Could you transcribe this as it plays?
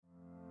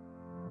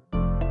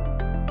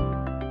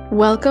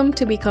Welcome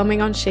to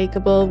Becoming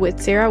Unshakable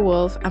with Sarah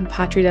Wolf and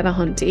Patri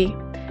Denahunty.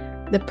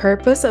 The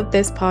purpose of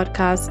this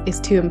podcast is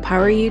to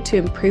empower you to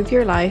improve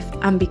your life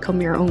and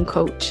become your own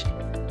coach.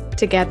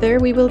 Together,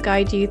 we will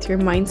guide you through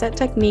mindset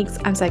techniques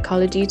and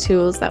psychology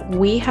tools that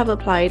we have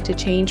applied to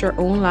change our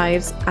own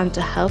lives and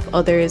to help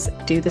others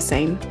do the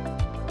same.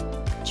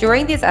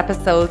 During these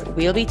episodes,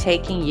 we'll be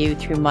taking you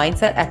through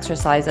mindset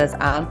exercises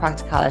and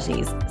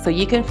practicalities, so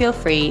you can feel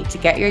free to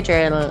get your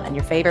journal and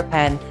your favorite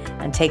pen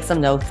and take some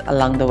notes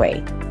along the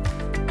way.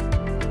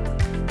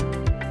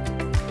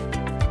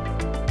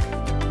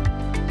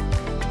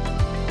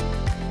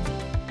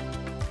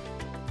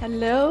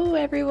 Hello,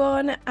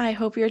 everyone. I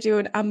hope you're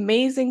doing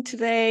amazing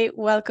today.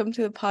 Welcome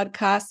to the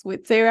podcast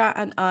with Sarah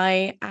and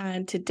I.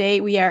 And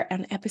today we are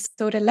on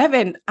episode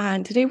 11.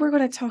 And today we're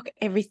going to talk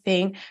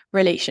everything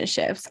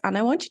relationships. And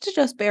I want you to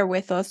just bear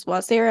with us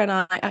while Sarah and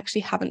I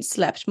actually haven't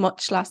slept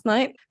much last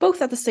night,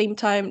 both at the same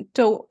time.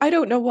 I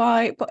don't know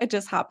why, but it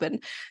just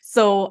happened.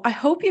 So I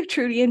hope you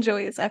truly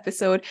enjoy this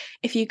episode.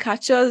 If you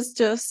catch us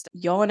just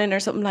yawning or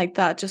something like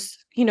that,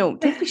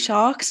 don't be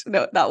shocked.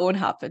 No, that won't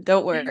happen.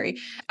 Don't worry.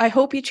 I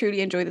hope you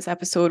truly enjoy this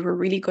episode. We're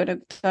really going to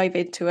dive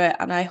into it,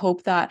 and I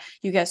hope that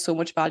you get so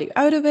much value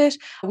out of it.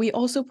 We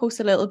also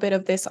post a little bit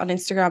of this on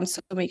Instagram, so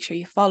make sure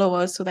you follow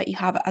us so that you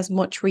have as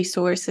much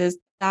resources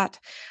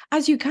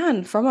as you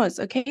can from us.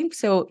 Okay,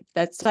 so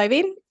let's dive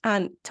in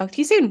and talk to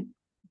you soon.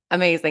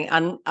 Amazing.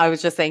 And I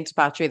was just saying to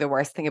Patri, the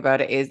worst thing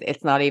about it is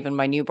it's not even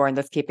my newborn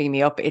that's keeping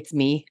me up. It's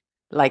me.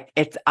 Like,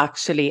 it's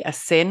actually a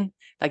sin.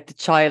 Like, the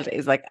child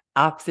is like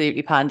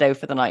absolutely panned out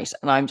for the night,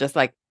 and I'm just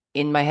like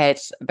in my head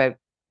about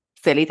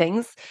silly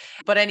things.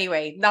 But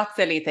anyway, not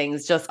silly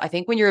things. Just, I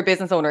think when you're a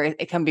business owner,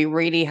 it can be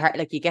really hard.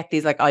 Like, you get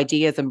these like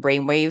ideas and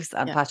brainwaves,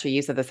 and Patri,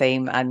 you said the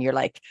same, and you're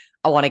like,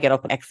 I want to get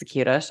up and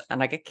execute it,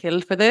 and I get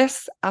killed for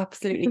this.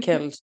 Absolutely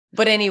killed.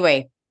 But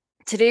anyway,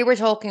 today we're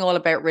talking all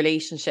about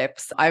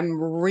relationships. I'm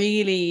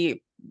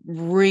really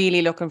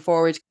looking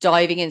forward to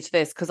diving into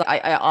this, because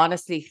I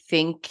honestly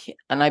think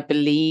and I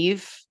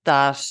believe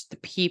that the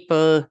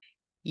people,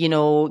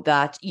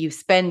 that you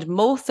spend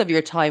most of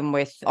your time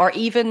with, or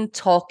even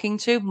talking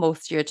to,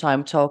 most of your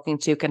time talking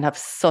to, can have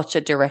such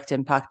a direct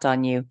impact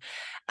on you.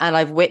 And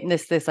I've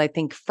witnessed this, I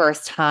think,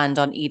 firsthand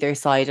on either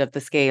side of the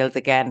scales.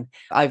 Again,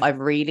 I've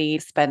really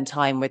spent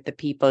time with the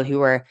people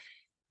who are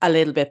a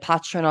little bit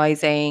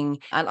patronizing.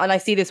 And I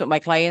see this with my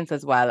clients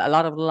as well. A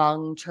lot of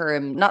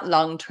not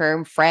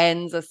long-term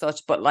friends as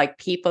such, but like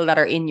people that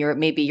are in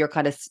maybe your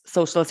kind of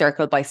social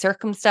circle by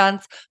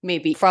circumstance,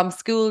 maybe from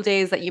school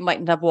days that you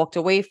mightn't have walked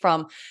away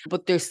from,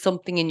 but there's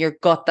something in your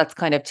gut that's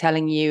kind of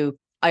telling you.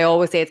 I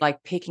always say it's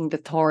like picking the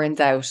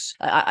thorns out.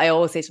 I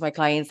always say to my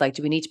clients, like,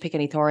 do we need to pick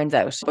any thorns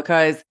out?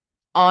 Because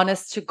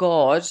honest to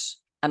God,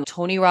 and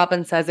Tony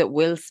Robbins says it,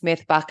 Will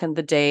Smith back in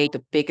the day,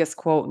 the biggest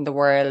quote in the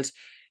world,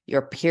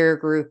 your peer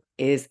group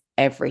is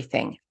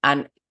everything.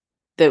 And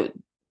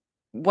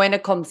when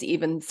it comes to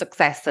even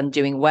success and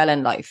doing well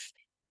in life,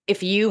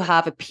 if you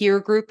have a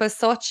peer group as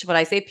such, when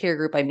I say peer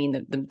group, I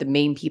mean the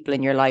main people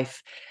in your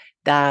life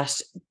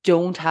that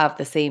don't have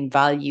the same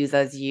values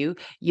as you,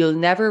 you'll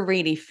never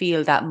really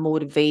feel that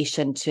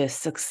motivation to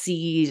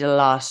succeed a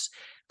lot,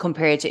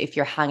 compared to if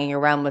you're hanging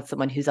around with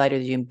someone who's either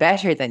doing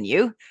better than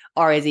you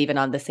or is even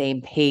on the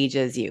same page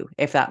as you,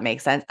 if that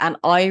makes sense. And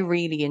I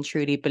really and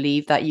truly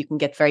believe that you can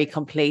get very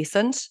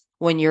complacent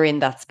when you're in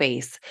that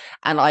space.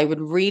 And I would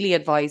really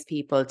advise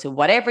people to,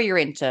 whatever you're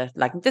into,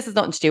 like, this is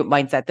nothing to do with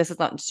mindset, this is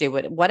nothing to do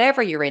with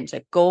whatever you're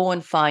into, go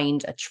and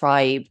find a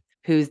tribe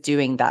who's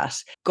doing that.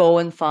 Go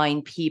and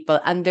find people.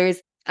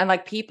 And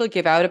like, people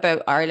give out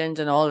about Ireland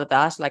and all of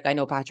that. Like, I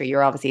know, Patri,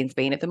 you're obviously in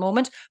Spain at the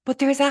moment, but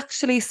there's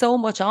actually so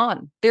much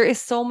on. There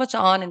is so much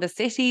on in the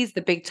cities,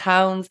 the big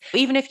towns.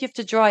 Even if you have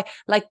to drive,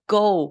 like,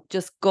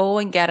 just go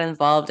and get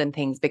involved in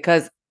things,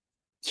 because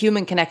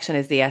human connection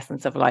is the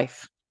essence of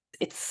life.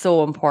 It's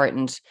so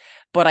important.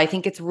 But I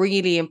think it's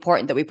really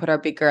important that we put our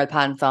big girl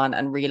pants on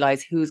and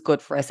realize who's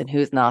good for us and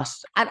who's not.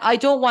 And I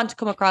don't want to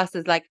come across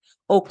as like,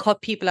 oh,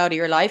 cut people out of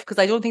your life, because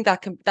I don't think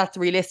that's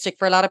realistic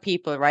for a lot of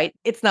people, right?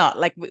 It's not.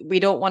 Like, we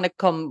don't want to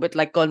come with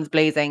like guns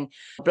blazing,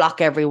 block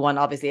everyone,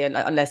 obviously,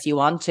 unless you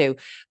want to.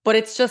 But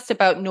it's just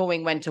about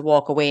knowing when to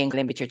walk away and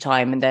limit your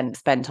time, and then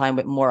spend time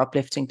with more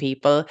uplifting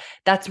people.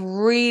 That's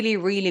really,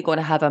 really going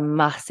to have a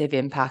massive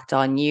impact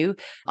on you,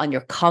 on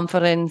your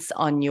confidence,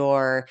 on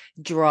your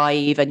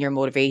drive and your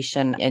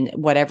motivation, and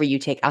whatever you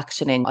take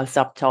action in. I'll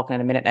stop talking in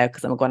a minute now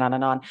because I'm going on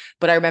and on.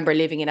 But I remember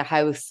living in a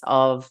house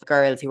of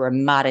girls who were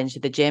mad into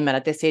the gym.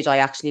 And at this stage, I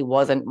actually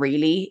wasn't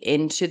really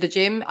into the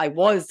gym. I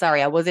was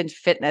into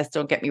fitness,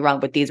 don't get me wrong,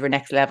 but these were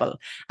next level.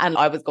 And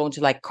I was going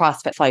to like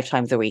CrossFit 5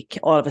 times a week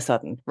all of a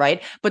sudden,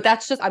 right? But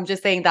I'm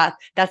just saying that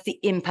that's the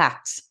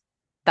impact.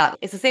 That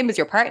it's the same as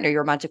your partner,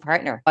 your romantic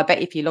partner. I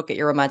bet if you look at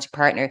your romantic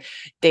partner,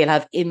 they'll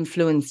have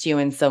influenced you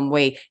in some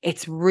way.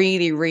 It's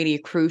really, really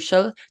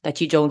crucial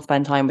that you don't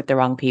spend time with the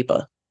wrong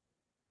people.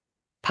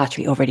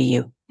 Patri, over to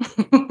you.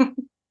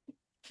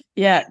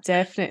 Yeah,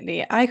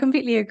 definitely. I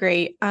completely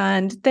agree.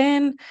 And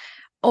then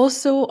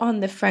Also on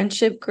the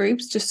friendship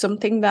groups, just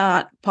something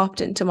that popped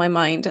into my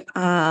mind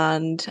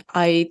and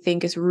I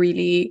think is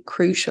really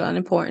crucial and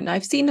important.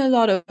 I've seen a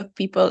lot of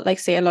people, like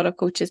say a lot of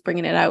coaches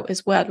bringing it out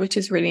as well, which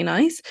is really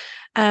nice.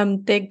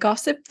 The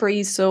gossip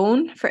free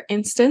zone, for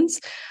instance,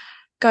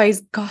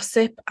 guys,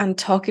 gossip and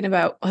talking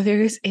about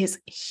others is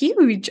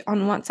huge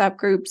on WhatsApp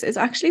groups. It's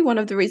actually one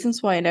of the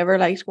reasons why I never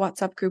liked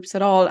WhatsApp groups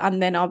at all.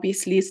 And then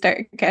obviously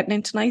started getting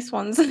into nice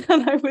ones.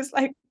 And I was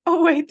like,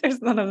 oh, wait,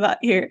 there's none of that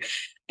here.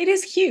 It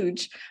is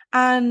huge.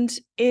 And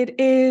it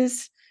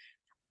is,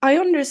 I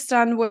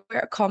understand where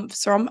it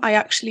comes from. I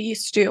actually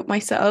used to do it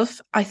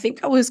myself. I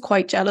think I was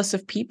quite jealous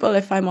of people,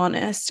 if I'm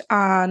honest.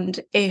 And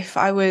if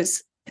I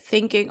was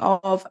thinking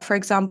of, for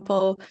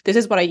example, this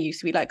is what I used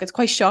to be like. It's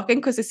quite shocking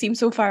because it seems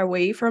so far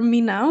away from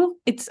me now.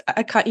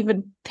 I can't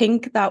even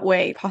think that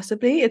way,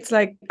 possibly. It's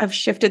like I've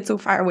shifted so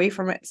far away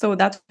from it. So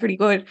that's pretty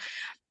good.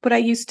 But I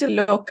used to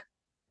look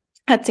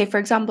at, say, for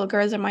example,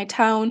 girls in my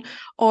town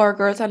or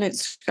girls on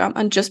Instagram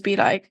and just be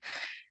like,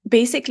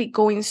 basically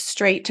going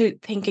straight to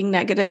thinking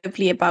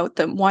negatively about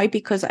them. Why?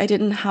 Because I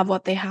didn't have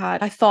what they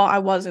had. I thought I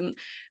wasn't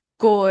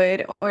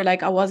good or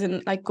like I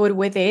wasn't like good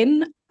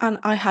within, and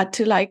I had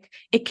to like,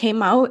 it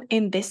came out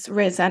in this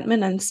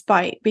resentment and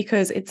spite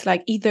because it's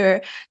like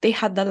either they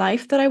had the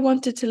life that I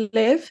wanted to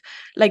live,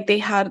 like they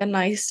had a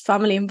nice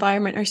family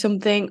environment or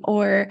something,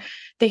 or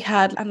they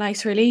had a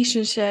nice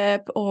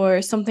relationship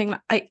or something.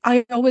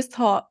 I always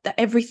thought that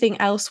everything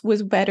else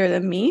was better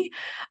than me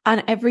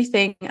and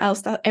everything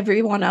else that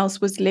everyone else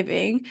was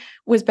living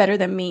was better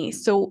than me.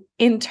 So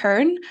in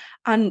turn,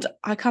 and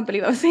I can't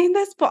believe I'm saying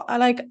this, but I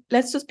like,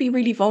 let's just be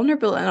really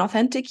vulnerable and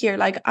authentic here.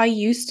 Like I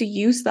used to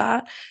use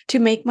that to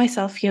make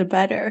myself feel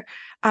better.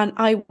 And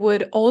I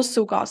would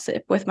also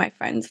gossip with my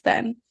friends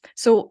then.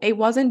 So it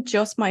wasn't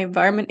just my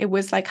environment, it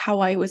was like how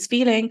I was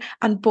feeling.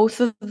 And both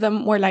of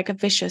them were like a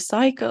vicious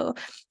cycle.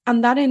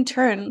 And that in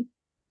turn,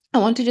 I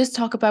want to just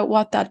talk about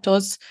what that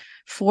does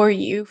for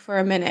you for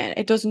a minute.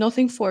 It does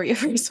nothing for you,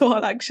 first of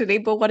all, actually,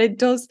 but what it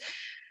does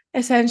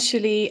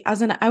essentially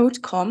as an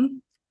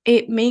outcome,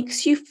 it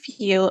makes you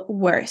feel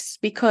worse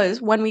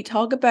because when we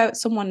talk about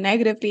someone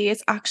negatively,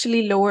 it's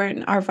actually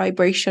lowering our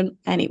vibration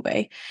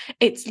anyway.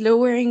 It's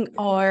lowering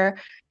our,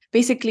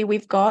 basically,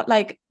 we've got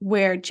like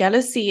where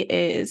jealousy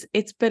is,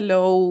 it's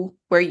below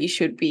where you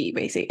should be,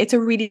 basically. It's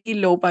a really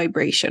low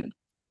vibration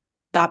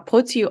that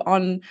puts you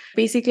on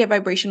basically a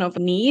vibration of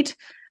need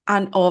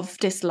and of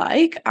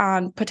dislike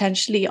and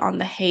potentially on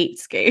the hate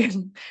scale,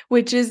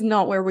 which is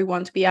not where we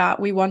want to be at.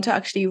 We want to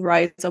actually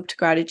rise up to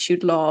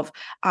gratitude, love,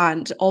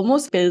 and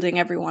almost building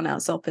everyone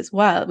else up as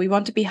well. We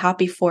want to be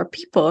happy for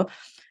people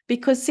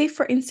because, say,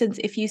 for instance,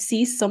 if you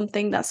see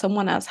something that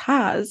someone else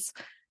has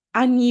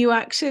and you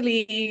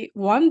actually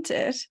want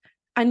it,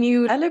 and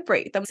you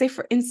celebrate them. Say,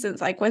 for instance,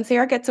 like when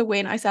Sarah gets a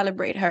win, I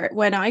celebrate her.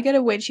 When I get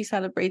a win, she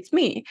celebrates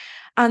me.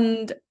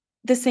 And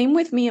the same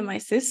with me and my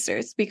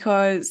sisters,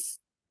 because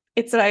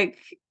it's like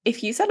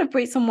if you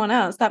celebrate someone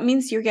else, that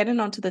means you're getting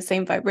onto the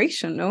same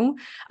vibration, no?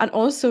 And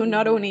also,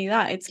 not only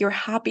that, it's you're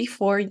happy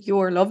for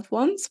your loved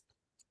ones.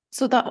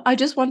 So that I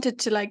just wanted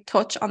to like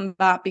touch on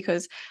that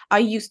because I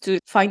used to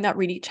find that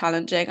really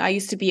challenging. I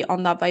used to be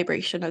on that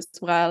vibration as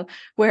well.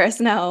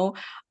 Whereas now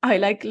I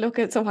like look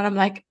at someone, I'm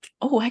like,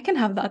 oh, I can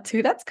have that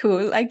too. That's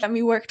cool. Like, let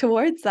me work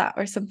towards that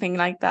or something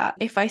like that.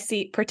 If I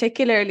see,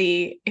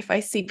 particularly if I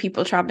see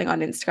people traveling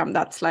on Instagram,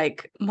 that's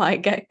like my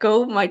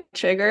get-go, my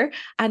trigger.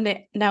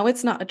 And now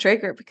it's not a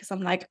trigger because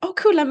I'm like, oh,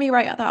 cool, let me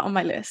write that on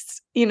my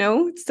list, you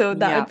know? So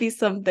that Yeah. would be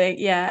something.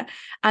 Yeah.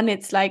 And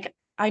it's like,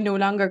 I no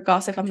longer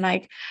gossip. I'm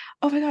like,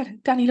 oh my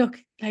God, Danny, look,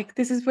 like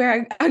this is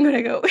where I'm going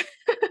to go.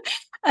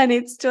 And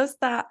it's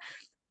just that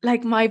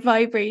like my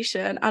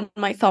vibration and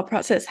my thought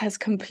process has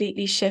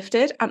completely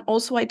shifted. And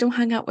also I don't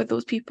hang out with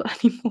those people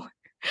anymore.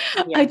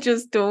 I Yeah.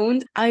 just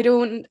don't. I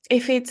don't,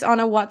 if it's on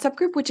a WhatsApp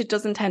group, which it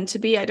doesn't tend to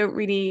be, I don't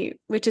really,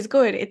 which is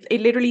good. It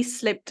literally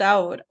slipped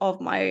out of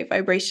my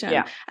vibration.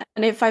 Yeah.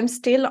 And if I'm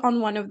still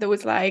on one of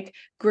those like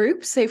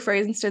groups, say for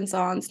instance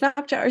on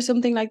Snapchat or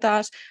something like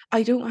that,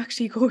 I don't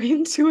actually go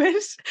into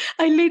it.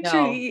 I No.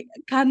 literally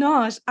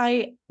cannot.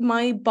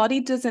 My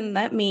body doesn't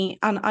let me,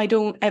 and I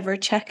don't ever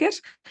check it.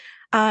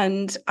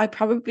 And I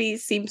probably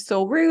seem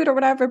so rude or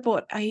whatever,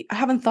 but I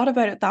haven't thought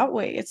about it that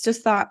way. It's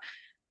just that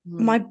Mm.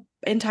 my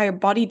entire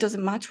body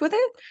doesn't match with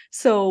it.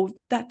 So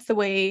that's the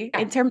way,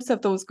 in terms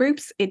of those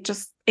groups, it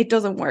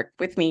doesn't work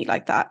with me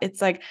like that.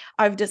 It's like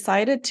I've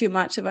decided to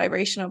match the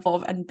vibration of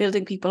love and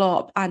building people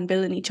up and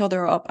building each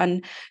other up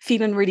and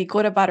feeling really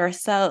good about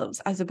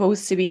ourselves, as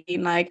opposed to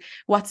being like,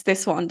 what's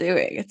this one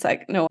doing? It's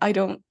like, no, I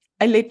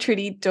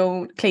literally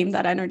don't claim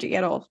that energy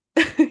at all.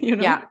 You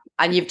know? Yeah.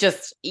 And you've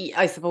just,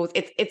 I suppose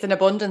it's an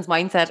abundance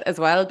mindset as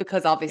well,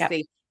 because Yeah.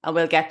 obviously, and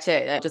we'll get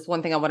to just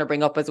one thing I want to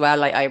bring up as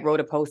well. I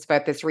wrote a post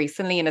about this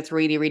recently and it's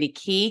really, really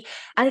key.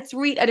 And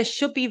and it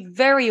should be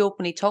very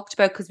openly talked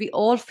about because we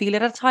all feel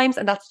it at times,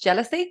 and that's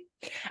jealousy.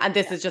 And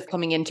this is just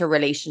coming into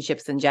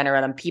relationships in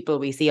general and people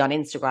we see on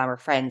Instagram or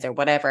friends or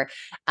whatever.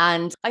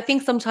 And I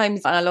think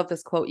sometimes, and I love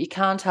this quote, you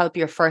can't help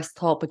your first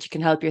thought, but you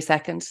can help your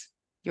second.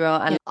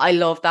 And I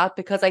love that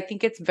because I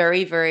think it's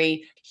very,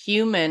 very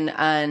human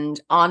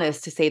and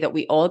honest to say that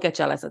we all get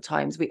jealous at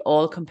times. We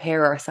all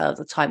compare ourselves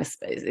at times,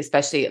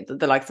 especially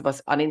the likes of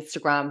us on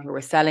Instagram who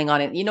are selling on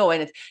it,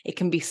 and it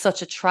can be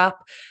such a trap.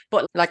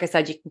 But like I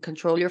said, you can't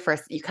control your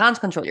first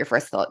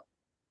thought.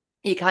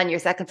 You can your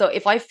second. So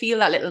if I feel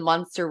that little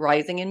monster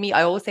rising in me,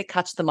 I always say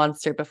catch the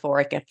monster before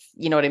it gets,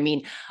 you know what I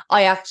mean?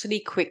 I actually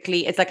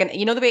quickly, it's like the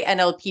way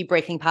NLP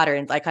breaking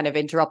patterns, I kind of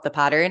interrupt the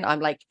pattern. I'm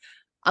like,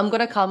 I'm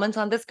going to comment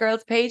on this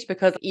girl's page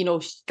because,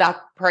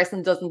 that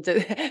person doesn't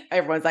do,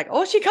 everyone's like,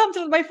 oh, she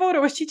commented on my photo.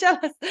 Was she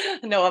jealous?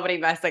 No, I'm only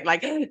messing.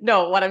 Like,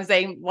 no, what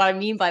I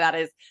mean by that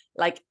is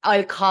like,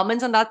 I'll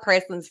comment on that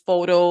person's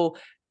photo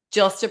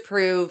just to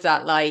prove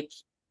that, like,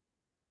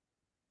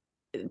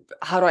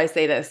 how do I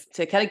say this?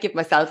 To kind of give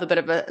myself a bit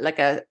of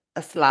a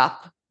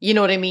slap. You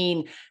know what I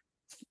mean?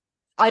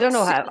 I don't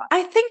know how.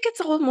 I think it's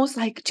almost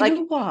like, do you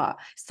know what?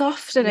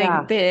 Softening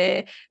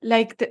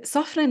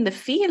softening the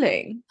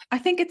feeling. I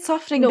think it's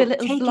softening the little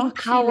taking block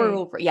power feeling.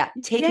 over. Yeah,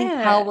 taking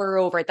power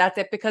over it. That's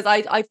it. Because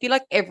I feel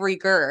like every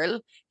girl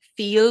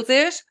feels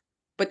it.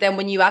 But then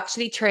when you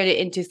actually turn it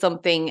into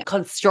something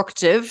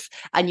constructive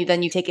and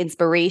you take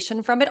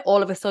inspiration from it,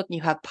 all of a sudden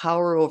you have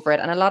power over it.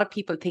 And a lot of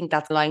people think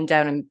that's lying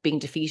down and being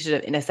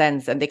defeated in a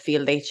sense, and they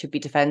feel they should be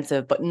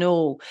defensive. But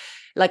no,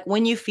 like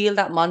when you feel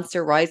that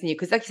monster rise in you,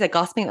 because like you said,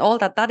 gossiping, all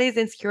that is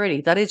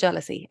insecurity, that is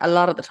jealousy a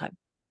lot of the time.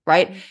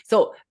 Right.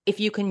 So if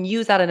you can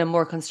use that in a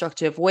more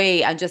constructive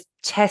way and just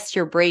test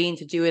your brain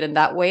to do it in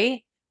that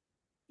way,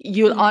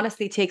 you'll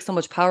honestly take so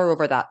much power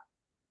over that.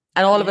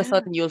 And all of a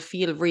sudden you'll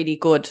feel really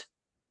good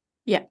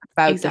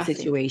about the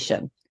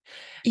situation.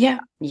 Yeah.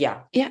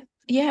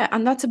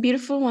 And that's a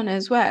beautiful one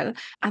as well.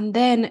 And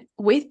then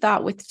with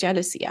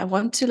jealousy, I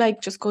want to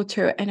just go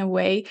through it in a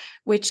way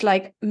which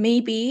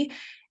maybe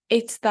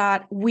it's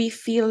that we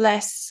feel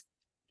less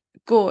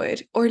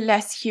good or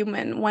less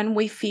human when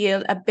we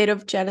feel a bit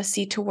of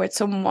jealousy towards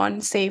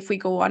someone. Say if we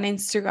go on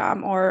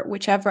Instagram or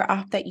whichever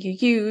app that you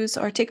use,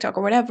 or TikTok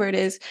or whatever it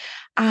is,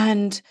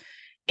 and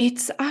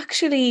it's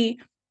actually,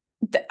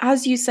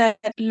 as you said,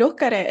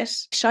 look at it,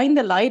 shine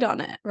the light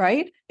on it,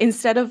 right?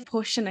 Instead of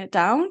pushing it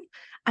down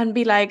and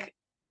be like,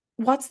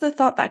 what's the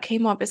thought that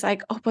came up? It's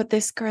like, oh, but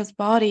this girl's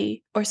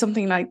body or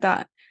something like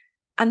that.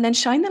 And then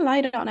shine the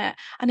light on it.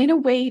 And in a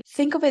way,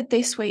 think of it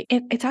this way.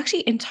 It's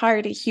actually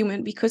entirely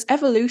human, because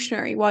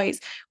evolutionary wise,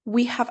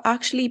 we have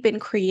actually been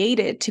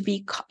created to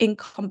be in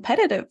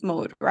competitive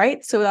mode,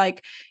 right? So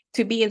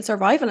to be in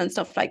survival and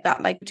stuff like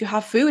that, like to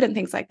have food and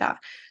things like that.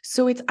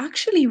 So it's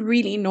actually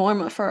really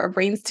normal for our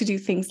brains to do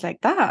things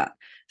like that.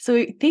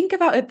 So think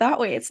about it that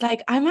way. It's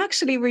like, I'm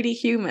actually really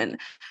human.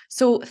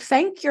 So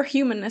thank your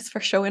humanness for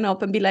showing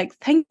up and be like,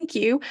 thank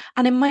you.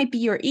 And it might be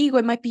your ego,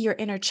 it might be your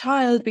inner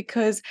child,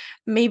 because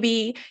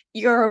maybe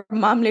your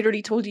mom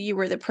literally told you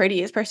were the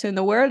prettiest person in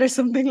the world or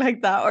something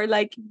like that, or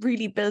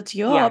really built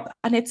you up.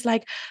 And it's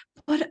like,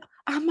 but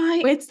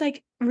it's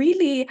like,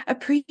 really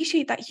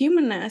appreciate that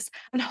humanness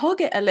and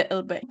hug it a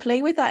little bit.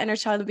 Play with that inner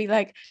child and be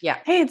like,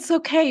 hey, it's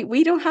okay.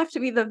 We don't have to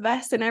be the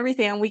best in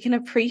everything, and we can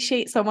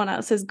appreciate someone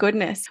else's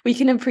goodness. We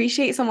can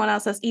appreciate someone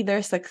else's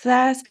either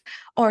success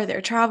or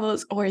their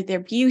travels or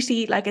their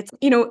beauty. Like, it's,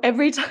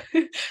 every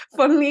time,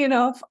 funnily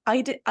enough,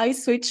 I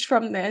switched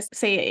from this,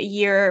 say, a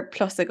year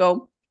plus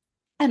ago.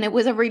 And it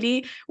was a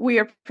really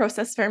weird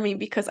process for me,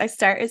 because I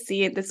started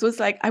seeing, this was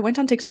I went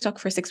on TikTok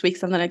for 6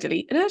 weeks and then I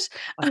deleted it.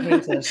 I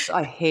hate it.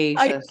 I hate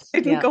it. I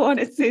didn't go on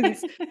it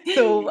since.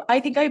 So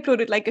I think I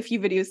uploaded a few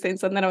videos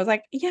since. And then I was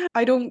like, yeah,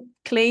 I don't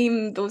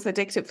claim those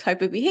addictive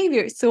type of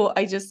behaviors. So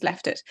I just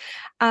left it.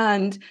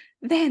 And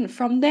then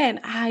from then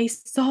I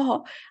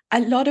saw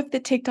a lot of the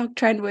TikTok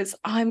trend was,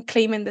 I'm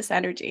claiming this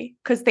energy,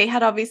 because they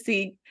had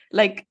obviously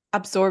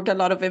absorbed a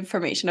lot of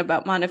information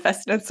about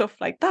manifesting and stuff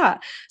like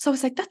that. So I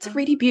was like, that's a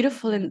really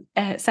beautiful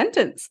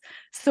sentence.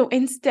 So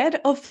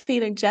instead of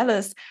feeling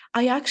jealous,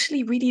 I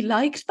actually really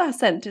liked that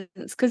sentence,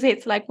 because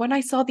it's like, when I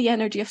saw the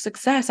energy of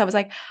success, I was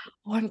like,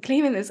 oh, I'm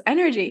claiming this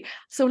energy.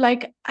 So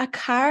a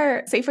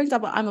car, say for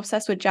example, I'm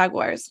obsessed with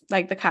Jaguars,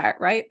 the car,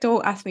 right?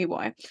 Don't ask me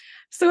why.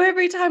 So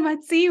every time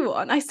I'd see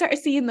one, I started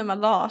seeing them a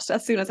lot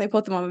as soon as I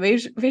put them on my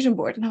vision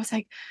board. And I was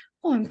like,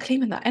 oh, I'm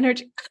claiming that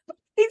energy.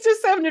 It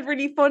just sounded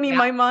really funny in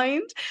my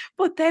mind.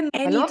 But then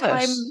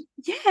anytime,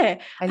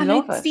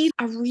 I'd see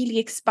a really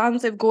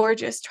expansive,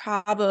 gorgeous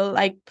travel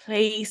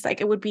place,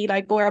 it would be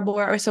Bora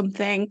Bora or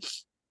something.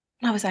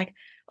 And I was like,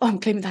 oh, I'm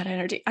claiming that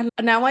energy. And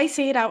now I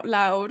say it out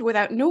loud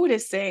without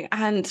noticing.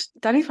 And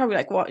Danny's probably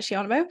like, what is she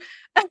on about?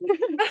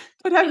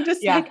 But I'm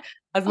just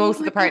as most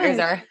of the partners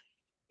are.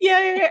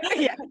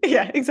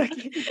 Yeah,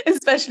 exactly.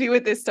 Especially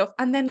with this stuff.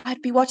 And then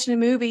I'd be watching a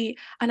movie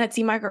and I'd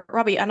see Margot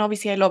Robbie, and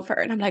obviously I love her,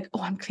 and I'm like,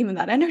 oh, I'm claiming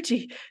that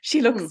energy.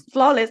 She looks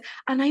flawless.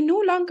 And I no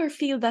longer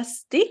feel that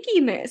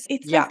stickiness.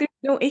 It's like there's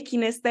no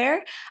ickiness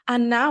there.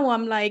 And now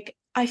I'm like,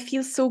 I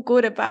feel so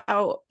good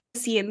about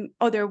seeing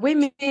other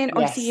women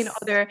or seeing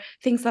other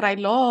things that I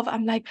love.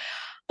 I'm like,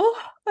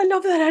 oh, I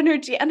love that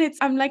energy. And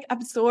I'm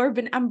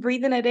absorbing, I'm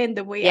breathing it in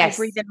the way I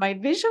breathe in my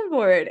vision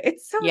board.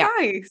 It's so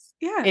nice.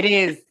 Yeah. It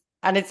is.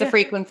 And it's a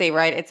frequency,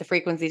 right? It's a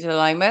frequency to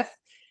align with.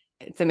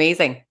 It's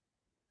amazing.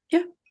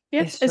 Yeah.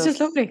 Yeah. It's just just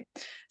lovely.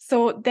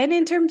 So then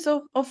in terms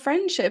of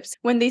friendships,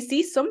 when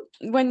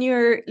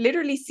you're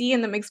literally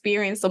seeing them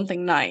experience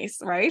something nice,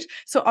 right?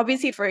 So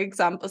obviously, for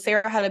example,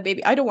 Sarah had a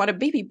baby. I don't want a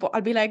baby, but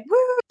I'll be like, woo,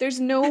 there's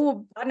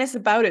no badness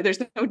about it. There's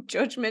no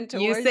judgment You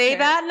towards say her.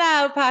 that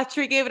now,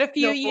 Patrick. Give it a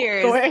few No,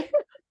 years. go away.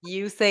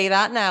 You say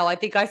that now. I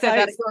think I said that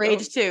at Guys, your no.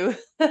 age too.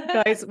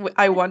 Guys,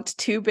 I want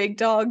 2 big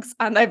dogs,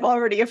 and I've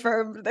already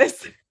affirmed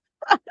this.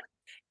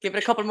 Give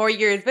it a couple more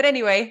years. But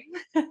anyway.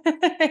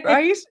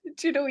 Right?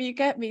 Do you know, you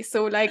get me?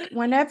 So like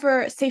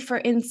whenever, say for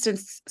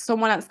instance,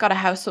 someone else got a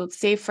house, so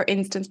say for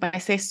instance, my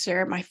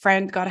sister, my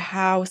friend got a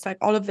house, like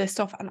all of this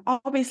stuff. And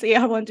obviously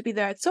I want to be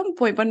there at some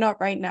point, but not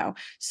right now.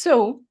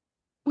 So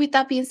with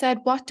that being said,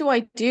 what do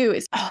I do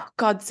is, oh,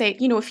 God's sake,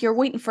 if you're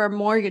waiting for a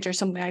mortgage or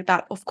something like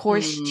that, of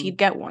course she'd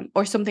get one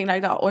or something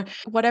like that, or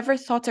whatever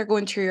thoughts are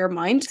going through your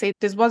mind. Say,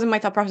 this wasn't my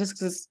thought process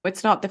because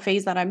it's not the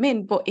phase that I'm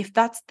in. But if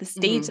that's the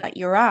stage that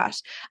you're at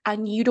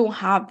and you don't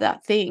have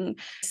that thing,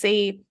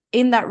 say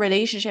in that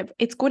relationship,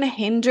 it's going to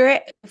hinder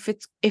it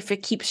if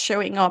it keeps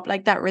showing up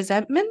like that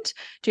resentment,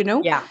 do you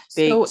know? Yeah.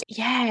 So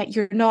yeah,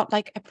 you're not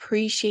like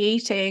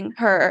appreciating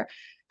her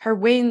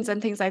wins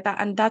and things like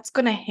that, and that's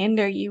going to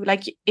hinder you.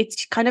 Like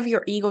it's kind of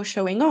your ego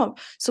showing up.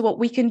 So what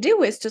we can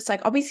do is just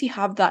like obviously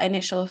have that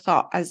initial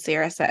thought, as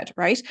Sarah said,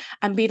 right?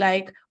 And be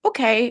like,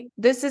 okay,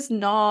 this is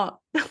not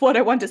what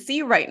I want to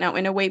see right now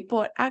in a way,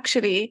 but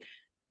actually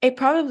it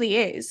probably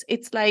is.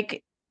 It's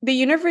like the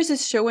universe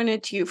is showing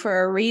it to you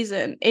for a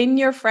reason in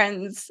your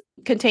friend's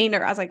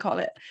container, as I call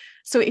it.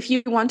 So if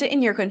you want it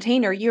in your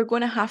container, you're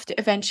going to have to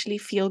eventually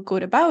feel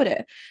good about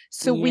it.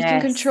 So we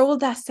can control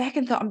that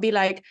second thought and be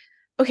like,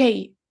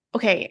 okay,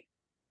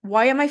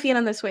 why am I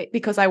feeling this way?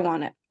 Because I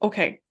want it.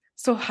 Okay.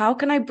 So how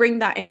can I bring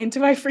that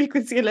into my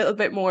frequency a little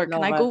bit more?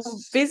 Can I go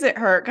visit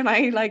her? Can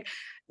I like,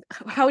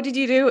 how did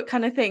you do it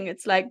kind of thing?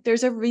 It's like,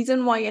 there's a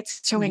reason why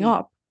it's showing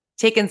up.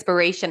 Take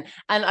inspiration.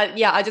 And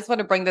I just want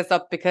to bring this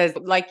up because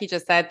like you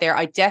just said there,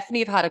 I definitely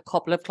have had a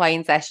couple of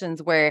client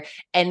sessions where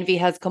envy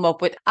has come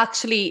up with,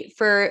 actually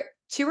for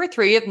 2 or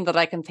 3 of them that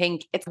I can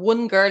think, it's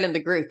one girl in the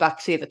group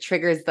actually that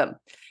triggers them.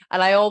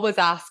 And I always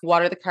ask,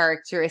 what are the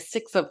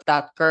characteristics of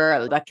that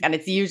girl? Like, and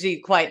it's usually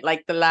quite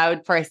like the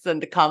loud person,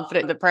 the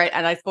confident,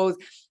 and I suppose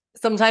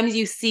sometimes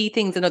you see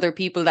things in other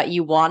people that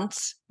you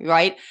want,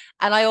 right?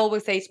 And I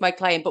always say to my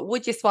client, but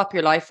would you swap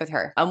your life with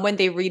her? And when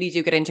they really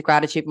do get into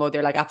gratitude mode,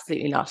 they're like,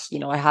 absolutely not.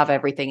 I have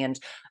everything. And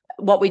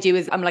what we do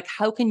is I'm like,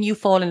 how can you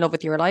fall in love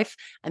with your life?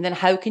 And then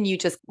how can you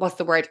just, what's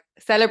the word?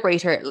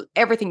 Celebrate her.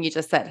 Everything you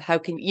just said. How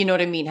can, you know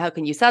what I mean? How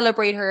can you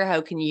celebrate her?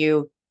 How can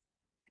you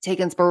take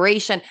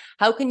inspiration?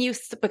 How can you,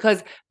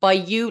 because by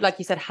you, like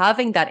you said,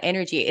 having that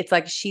energy, it's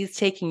like she's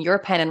taking your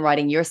pen and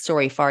writing your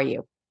story for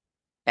you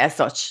as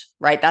such,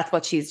 right? That's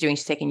what she's doing.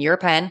 She's taking your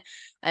pen.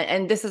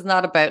 And this is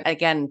not about,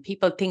 again,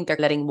 people think they're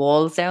letting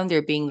walls down.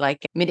 They're being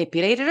like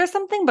manipulated or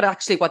something, but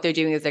actually what they're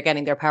doing is they're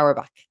getting their power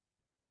back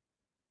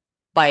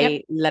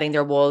by letting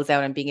their walls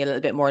down and being a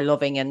little bit more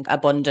loving and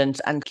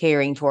abundant and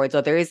caring towards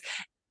others,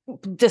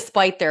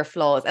 despite their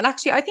flaws. And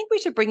actually, I think we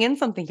should bring in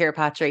something here,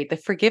 Patrick, the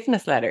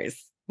forgiveness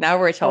letters. Now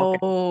we're talking.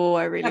 Oh,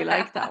 I really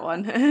like that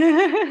one.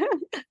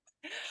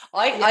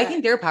 I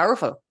think they're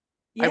powerful.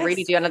 Yes. I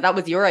really do. And that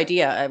was your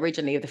idea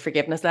originally, the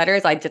forgiveness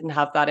letters. I didn't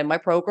have that in my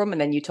program. And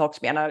then you talked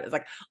to me and I was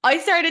like, I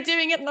started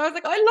doing it and I was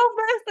like, I love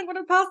this. I'm going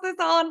to pass this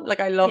on. Like,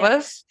 I love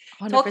it.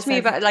 100%. Talk to me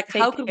about like,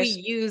 how could we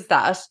use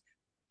that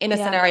in a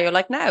scenario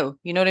like now?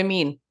 You know what I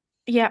mean?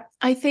 Yeah,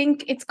 I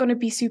think it's going to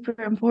be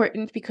super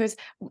important because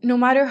no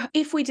matter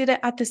if we did it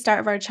at the start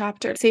of our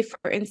chapter, say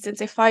for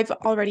instance, if I've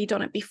already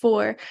done it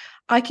before,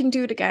 I can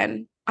do it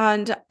again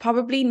and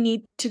probably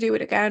need to do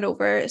it again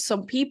over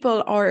some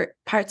people or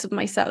parts of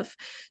myself.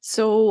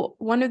 So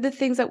one of the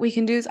things that we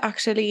can do is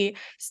actually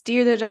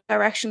steer the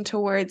direction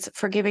towards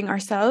forgiving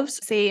ourselves,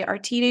 say our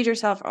teenager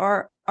self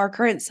or our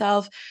current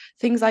self,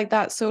 things like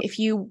that. So if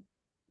you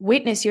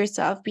witness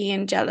yourself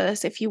being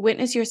jealous, if you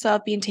witness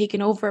yourself being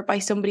taken over by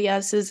somebody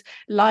else's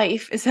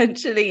life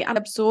essentially and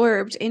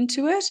absorbed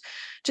into it,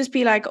 just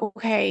be like,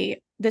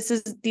 okay,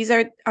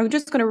 I'm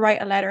just going to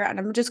write a letter and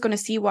I'm just going to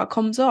see what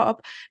comes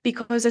up,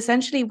 because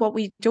essentially what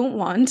we don't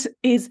want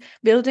is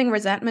building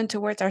resentment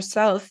towards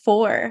ourselves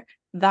for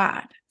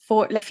that,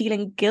 for like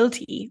feeling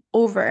guilty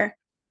over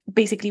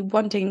basically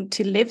wanting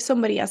to live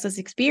somebody else's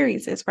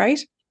experiences, right?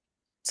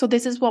 So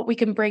this is what we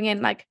can bring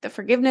in, like the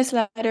forgiveness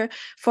letter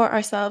for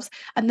ourselves.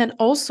 And then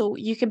also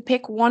you can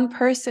pick one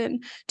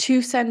person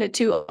to send it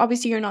to.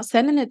 Obviously, you're not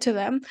sending it to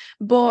them,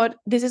 but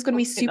this is going to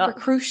be super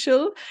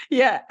crucial.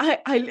 Yeah,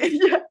 I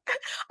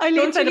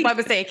don't send it by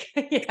mistake.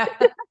 Yeah.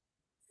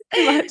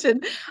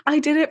 Imagine I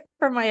did it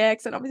for my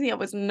ex, and obviously I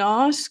was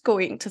not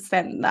going to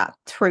send that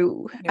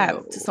through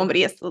to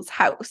somebody else's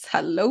house.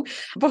 Hello.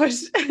 But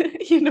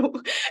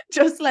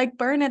just like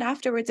burn it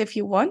afterwards if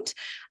you want.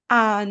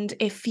 And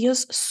it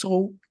feels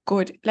so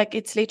good. Like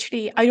it's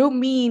literally, I don't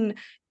mean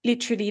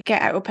literally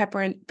get out a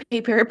pepper and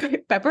paper,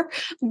 doing Pepper.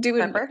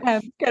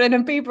 getting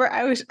a paper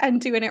out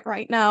and doing it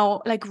right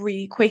now, like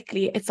really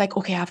quickly. It's like,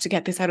 okay, I have to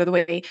get this out of the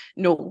way.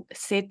 No,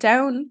 sit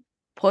down,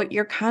 put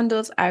your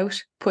candles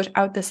out, put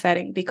out the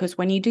setting, because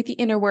when you do the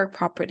inner work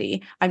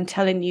properly, I'm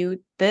telling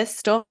you, this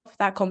stuff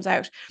that comes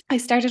out. I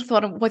started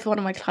with one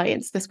of my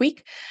clients this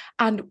week,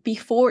 and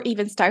before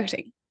even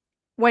starting,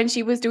 when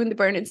she was doing the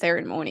burning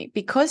ceremony,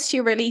 because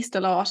she released a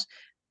lot,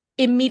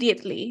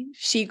 immediately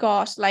she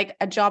got like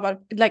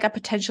a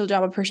potential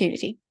job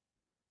opportunity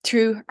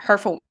through her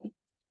phone.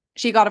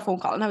 She got a phone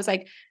call, and I was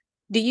like,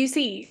 do you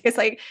see? It's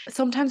like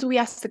sometimes we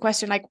ask the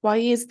question, like, why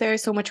is there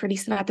so much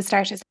releasing at the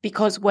start? Is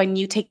because when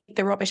you take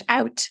the rubbish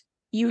out,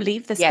 you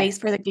leave the Yes. space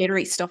for the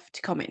glittery stuff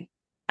to come in.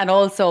 And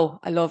also,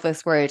 I love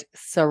this word,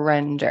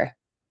 surrender.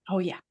 Oh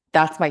yeah.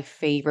 That's my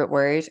favorite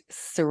word,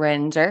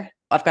 surrender.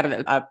 I've got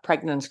a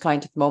pregnant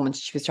client at the moment.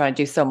 She was trying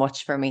to do so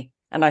much for me.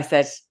 And I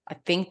said, I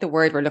think the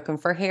word we're looking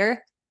for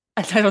here,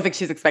 and I don't think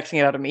she's expecting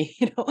it out of me,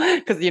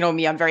 because you know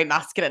me, I'm very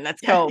masculine.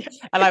 Let's go.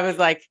 Yeah. And I was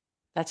like,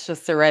 let's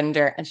just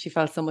surrender. And she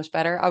felt so much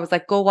better. I was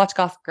like, go watch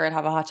Gossip Girl and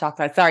have a hot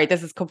chocolate. Sorry,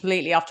 this is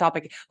completely off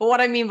topic. But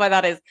what I mean by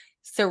that is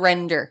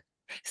surrender.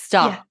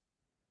 Stop.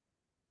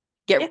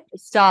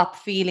 Stop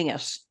feeling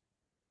it.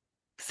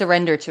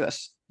 Surrender to it.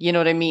 You know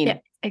what I mean? Yeah,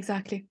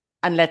 exactly.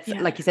 And let's,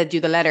 like you said, do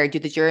the letter, do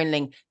the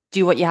journaling,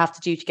 do what you have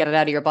to do to get it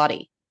out of your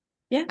body.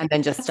 Yeah. And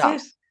then just stop.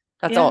 It.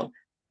 That's all.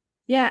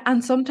 Yeah.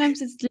 And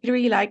sometimes it's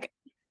literally like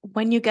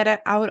when you get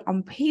it out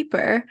on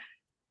paper,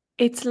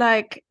 it's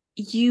like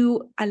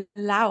you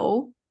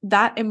allow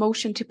that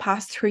emotion to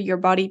pass through your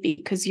body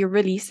because you're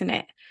releasing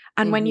it.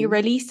 And when you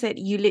release it,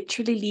 you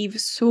literally leave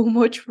so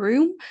much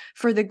room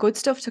for the good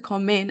stuff to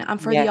come in and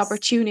for the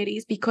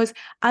opportunities, because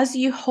as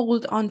you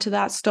hold on to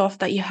that stuff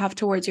that you have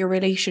towards your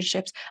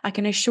relationships, I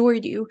can assure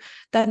you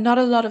that not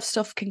a lot of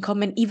stuff can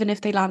come in, even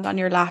if they land on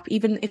your lap,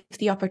 even if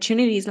the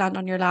opportunities land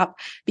on your lap,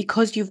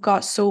 because you've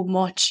got so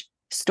much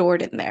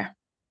stored in there.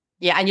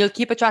 Yeah. And you'll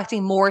keep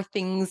attracting more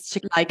things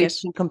to like it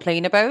and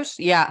complain about.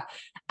 Yeah.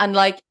 And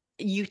like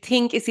you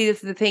think, see, this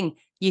is the thing.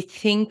 You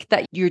think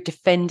that you're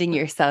defending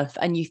yourself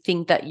and you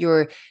think that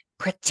you're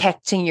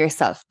protecting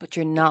yourself, but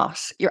you're not.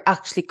 You're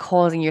actually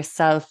causing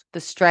yourself the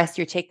stress.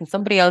 You're taking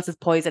somebody else's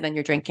poison and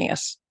you're drinking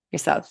it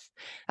yourself.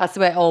 That's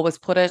the way I always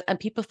put it. And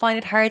people find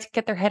it hard to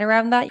get their head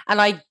around that.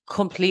 And I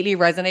completely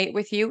resonate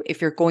with you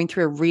if you're going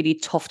through a really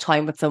tough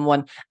time with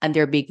someone and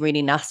they're being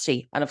really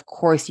nasty. And of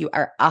course, you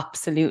are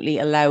absolutely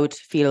allowed to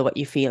feel what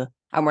you feel.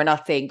 And we're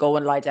not saying go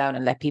and lie down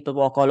and let people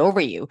walk all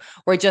over you.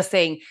 We're just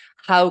saying,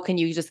 how can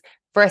you just,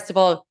 first of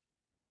all,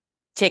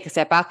 take a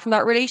step back from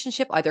that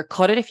relationship, either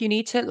cut it if you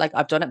need to. Like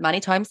I've done it many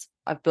times.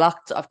 I've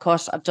blocked, I've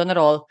cut, I've done it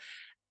all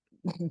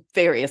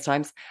various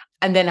times.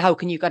 And then how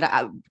can you kind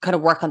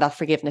of work on that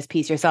forgiveness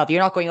piece yourself?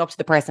 You're not going up to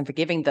the person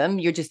forgiving them.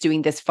 You're just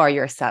doing this for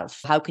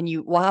yourself. How can you,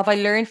 what have I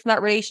learned from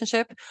that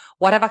relationship?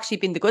 What have actually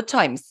been the good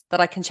times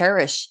that I can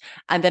cherish?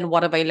 And then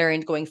what have I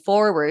learned going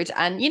forward?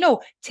 And,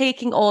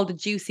 taking all the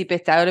juicy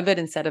bits out of it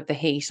instead of the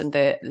hate and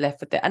the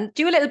left with it. And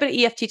do a little bit of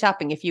EFT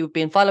tapping. If you've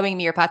been following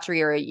me or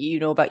Patry or you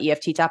know about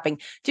EFT tapping,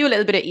 do a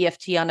little bit of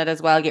EFT on it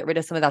as well. Get rid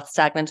of some of that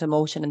stagnant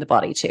emotion in the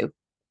body too.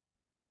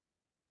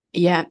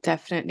 Yeah,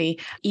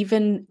 definitely.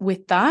 Even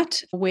with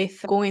that,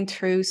 with going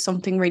through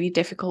something really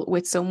difficult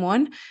with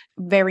someone,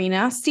 very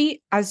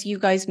nasty. As you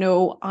guys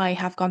know, I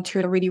have gone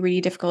through a really,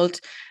 really difficult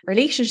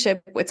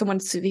relationship with someone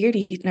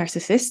severely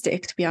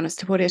narcissistic, to be honest,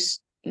 to put it.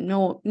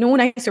 No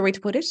nicer way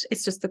to put it.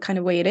 It's just the kind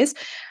of way it is.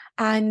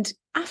 And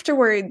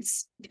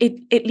afterwards,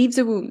 it leaves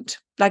a wound.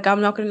 Like,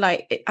 I'm not going to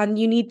lie. And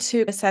you need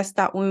to assess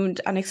that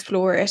wound and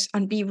explore it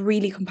and be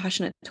really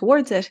compassionate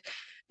towards it.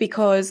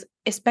 Because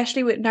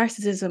especially with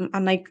narcissism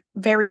and like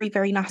very,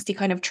 very nasty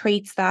kind of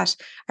traits that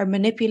are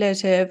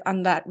manipulative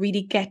and that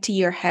really get to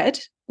your head,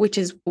 which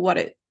is what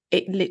it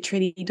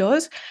literally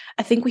does,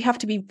 I think we have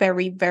to be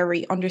very,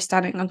 very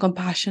understanding and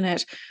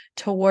compassionate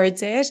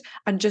towards it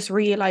and just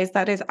realize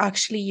that it's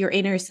actually your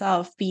inner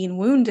self being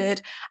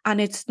wounded.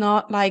 And it's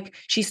not like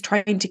she's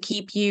trying to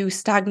keep you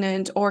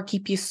stagnant or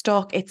keep you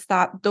stuck. It's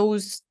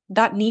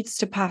that needs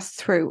to pass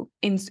through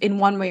in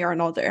one way or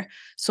another.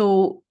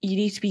 So you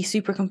need to be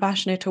super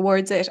compassionate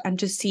towards it and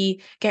just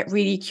get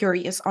really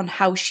curious on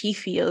how she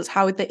feels,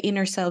 how the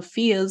inner self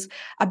feels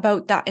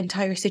about that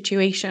entire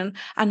situation,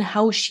 and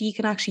how she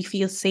can actually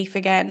feel safe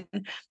again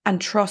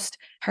and trust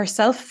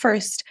herself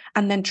first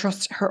and then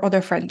trust her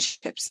other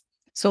friendships.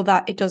 So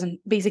that it doesn't,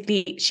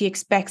 basically, she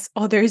expects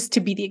others to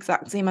be the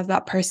exact same as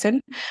that person.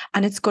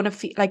 And it's going to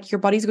feel like your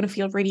body's going to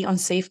feel really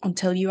unsafe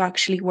until you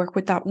actually work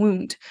with that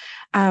wound.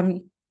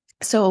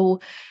 So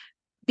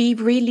be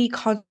really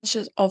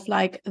conscious of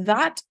like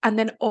that. And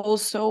then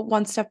also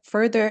one step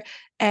further,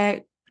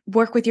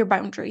 work with your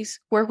boundaries.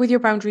 Work with your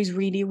boundaries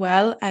really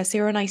well.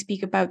 Sarah and I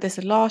speak about this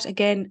a lot.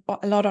 Again,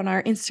 a lot on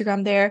our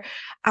Instagram there.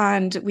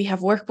 And we have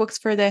workbooks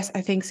for this.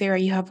 I think, Sarah,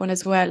 you have one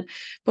as well.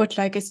 But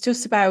like, it's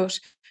just about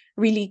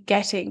really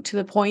getting to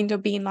the point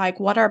of being like,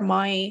 what are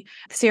my,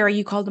 Sarah,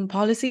 you call them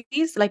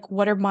policies, like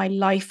what are my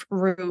life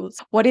rules?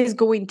 What is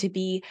going to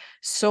be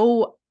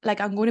so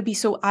like I'm going to be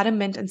so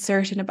adamant and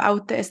certain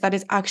about this that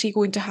is actually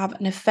going to have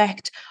an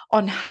effect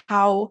on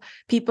how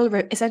people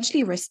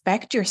essentially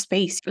respect your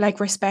space, like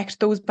respect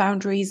those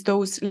boundaries,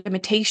 those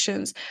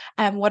limitations.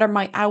 What are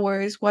my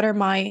hours? What are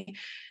my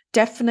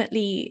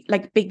definitely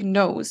like big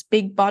no's,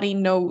 big body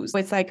no's.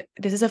 It's like,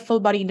 this is a full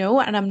body no,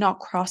 and I'm not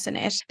crossing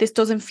it. This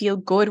doesn't feel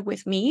good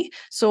with me.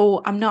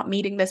 So I'm not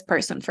meeting this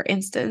person, for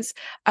instance.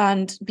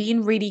 And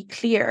being really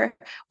clear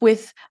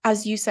with,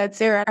 as you said,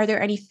 Sarah, are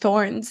there any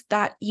thorns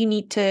that you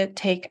need to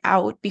take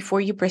out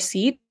before you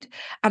proceed?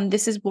 And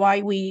this is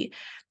why we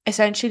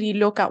essentially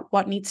look at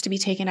what needs to be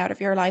taken out of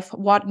your life,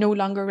 what no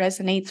longer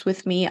resonates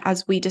with me,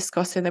 as we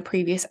discussed in the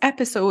previous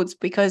episodes,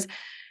 because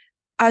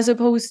as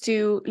opposed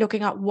to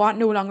looking at what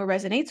no longer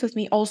resonates with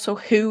me, also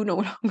who no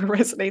longer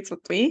resonates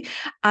with me.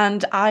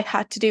 And I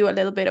had to do a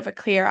little bit of a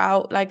clear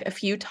out like a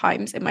few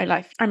times in my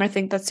life. And I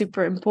think that's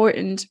super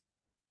important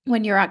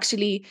when you're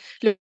actually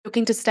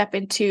looking to step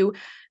into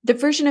the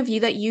version of you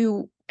that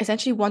you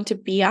essentially want to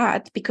be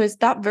at, because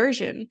that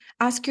version,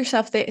 ask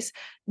yourself this,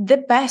 the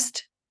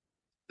best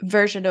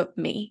version of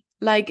me,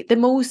 like the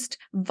most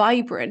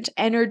vibrant,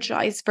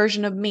 energized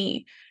version of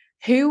me,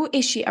 who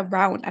is she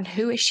around and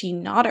who is she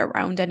not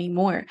around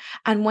anymore?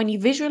 And when you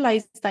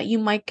visualize that, you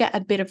might get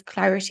a bit of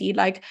clarity,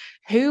 like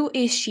who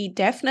is she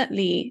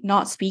definitely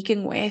not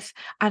speaking with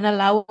and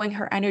allowing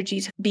her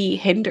energy to be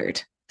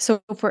hindered.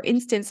 So for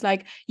instance,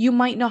 like you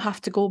might not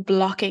have to go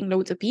blocking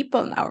loads of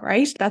people now,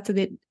 right? That's a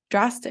bit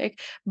drastic,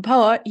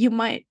 but you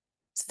might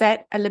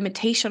set a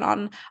limitation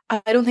on,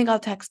 I don't think I'll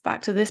text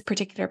back to this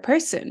particular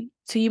person.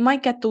 So you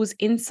might get those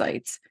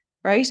insights,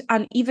 right?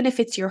 And even if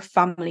it's your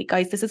family,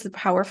 guys, this is a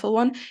powerful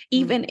one.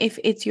 Even if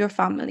it's your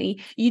family,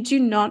 you do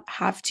not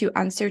have to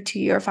answer to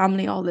your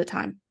family all the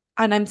time.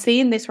 And I'm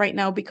saying this right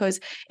now because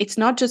it's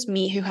not just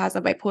me who has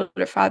a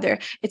bipolar father.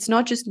 It's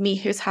not just me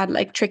who's had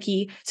like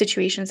tricky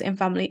situations in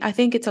family. I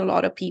think it's a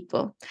lot of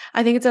people.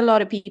 I think it's a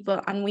lot of people.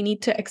 And we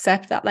need to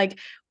accept that, like,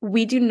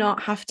 we do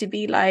not have to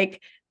be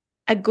like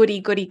a goody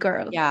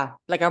girl. Yeah,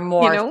 like, or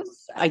more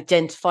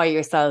identify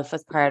yourself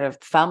as part of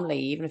the family,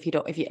 even if you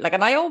don't, if you like,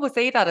 and I always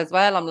say that as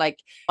well. I'm like,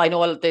 I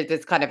know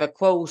there's kind of a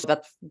quote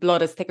that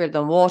blood is thicker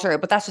than water,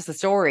 but that's just a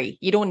story.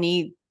 You don't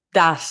need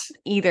that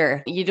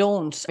either. You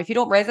don't. If you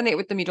don't resonate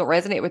with them, you don't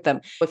resonate with them.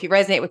 If you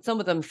resonate with some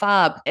of them,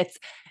 fab.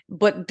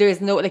 But there's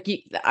no, like,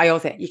 I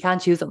always say, you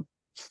can't choose them.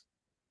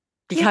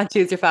 You can't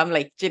choose your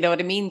family. Do you know what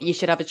I mean? You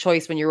should have a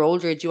choice when you're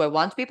older. Do I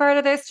want to be part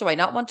of this? Do I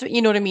not want to?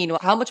 You know what I mean?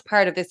 How much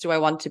part of this do I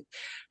want to,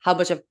 how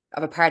much of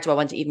a part do I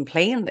want to even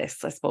play in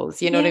this, I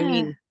suppose? You know what I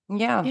mean?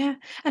 Yeah. Yeah.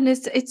 And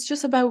it's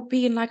just about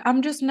being like,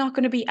 I'm just not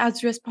going to be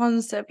as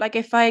responsive. Like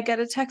if I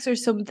get a text or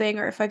something,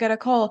 or if I get a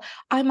call,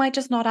 I might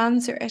just not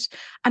answer it.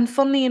 And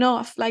funnily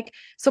enough, like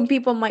some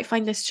people might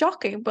find this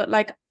shocking, but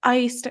like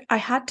I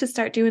had to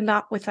start doing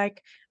that with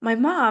like my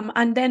mom,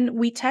 and then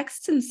we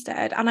text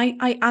instead, and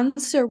I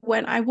answer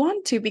when I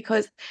want to,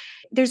 because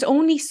there's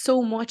only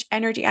so much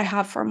energy I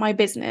have for my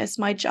business,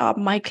 my job,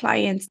 my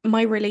clients,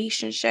 my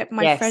relationship,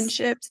 my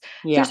friendships.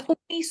 There's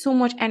only so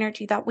much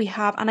energy that we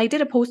have. And I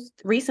did a post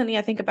recently,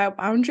 I think, about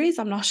boundaries.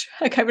 I'm not sure,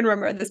 I can't even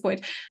remember at this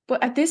point.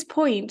 But at this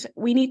point,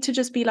 we need to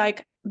just be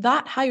like,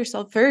 that higher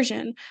self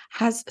version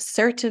has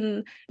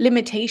certain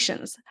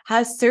limitations,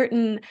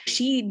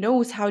 she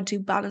knows how to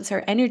balance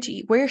her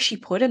energy. Where is she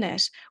putting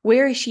it?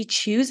 Where is she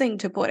choosing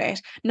to put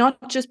it?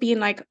 Not just being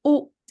like,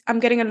 oh,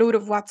 I'm getting a load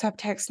of WhatsApp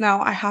texts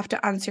now, I have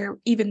to answer,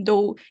 even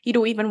though you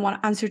don't even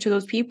want to answer to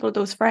those people,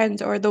 those friends,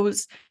 or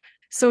those.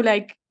 So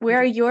like, where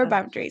are your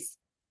boundaries?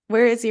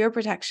 Where is your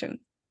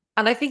protection?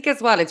 And I think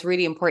as well, it's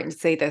really important to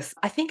say this.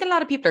 I think a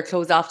lot of people are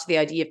closed off to the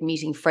idea of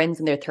meeting friends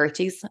in their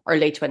 30s or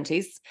late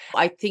 20s.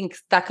 I think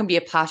that can be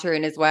a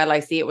pattern as well.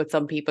 I see it with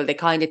some people. They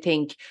kind of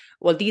think,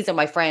 well, these are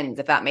my friends,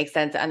 if that makes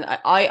sense. And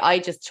I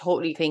just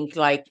totally think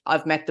like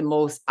I've met the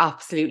most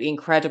absolutely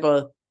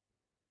incredible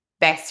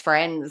best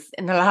friends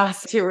in the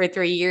last 2 or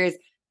 3 years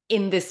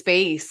in this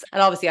space.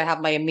 And obviously I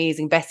have my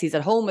amazing besties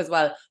at home as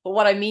well. But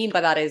what I mean by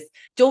that is,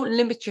 don't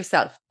limit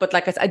yourself. But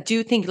like I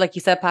do think, like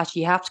you said, Pat,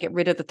 you have to get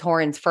rid of the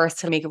thorns first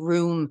to make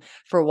room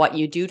for what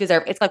you do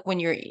deserve. It's like when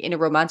you're in a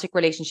romantic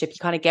relationship, you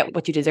kind of get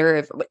what you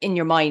deserve in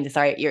your mind.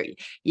 Sorry,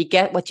 you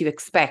get what you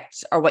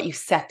expect or what you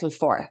settle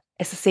for.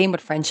 It's the same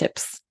with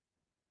friendships.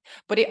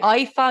 But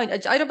I found, I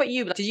don't know about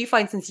you, but did you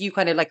find, since you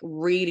kind of like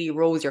really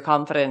rose your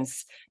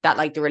confidence, that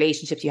like the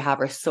relationships you have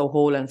are so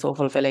whole and so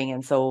fulfilling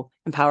and so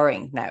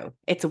empowering now?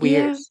 It's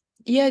weird.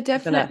 Yeah,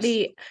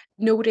 definitely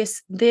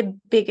notice the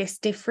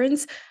biggest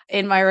difference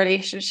in my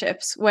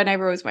relationships when I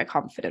rose my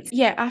confidence.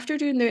 Yeah, after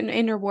doing the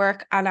inner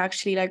work and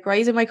actually like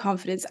rising my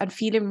confidence and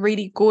feeling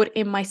really good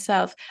in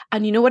myself.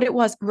 And you know what it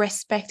was?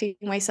 Respecting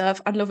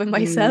myself and loving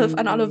myself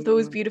and all of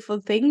those beautiful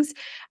things.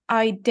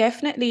 I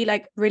definitely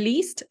like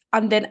released.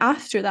 And then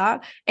after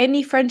that,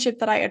 any friendship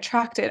that I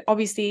attracted,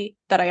 obviously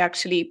that I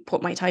actually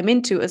put my time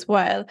into as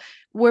well,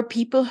 were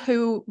people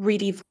who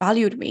really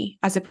valued me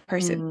as a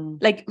person,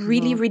 like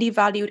really, really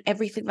valued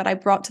everything that I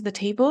brought to the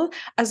table,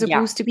 as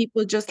opposed to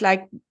people just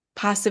like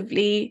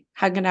passively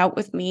hanging out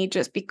with me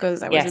just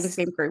because I was in the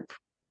same group.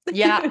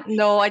 Yeah,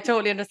 no, I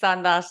totally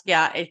understand that.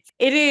 Yeah,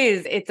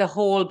 it's a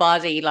whole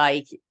body,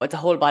 like it's a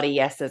whole body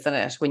yes, isn't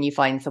it? When you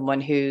find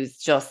someone who's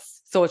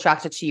just so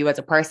attracted to you as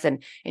a person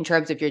in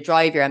terms of your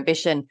drive, your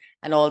ambition,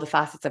 and all the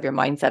facets of your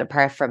mindset,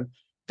 apart from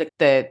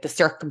the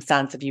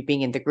circumstance of you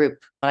being in the group.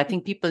 And I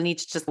think people need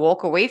to just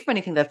walk away from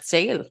anything that's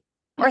stale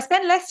or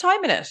spend less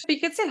time in it. You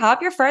can still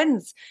have your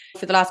friends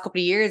for the last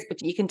couple of years,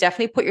 but you can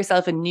definitely put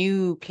yourself in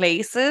new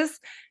places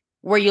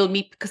where you'll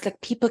meet, because like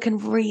people can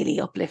really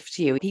uplift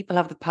you. People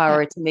have the Yeah.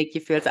 power to make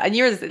you feel and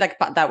you're like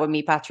that with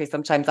me, Patrick.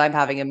 Sometimes I'm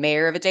having a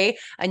mare of a day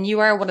and you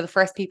are one of the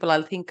first people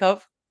I'll think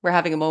of. We're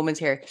having a moment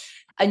here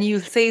and you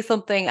say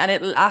something and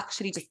it'll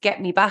actually just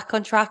get me back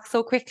on track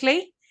so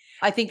quickly.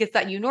 I think it's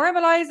that you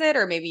normalize it,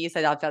 or maybe you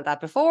said I've felt that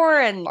before,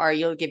 or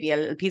you'll give me a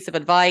little piece of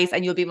advice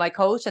and you'll be my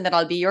coach, and then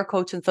I'll be your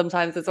coach and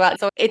sometimes as well.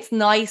 So it's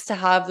nice to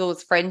have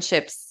those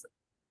friendships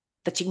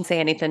that you can say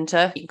anything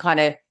to. You can kind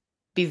of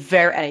be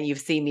very, and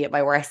you've seen me at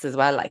my worst as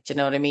well, like, do you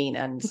know what I mean?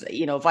 And,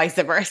 vice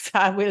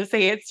versa. We'll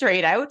say it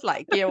straight out,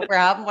 like, we're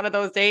having one of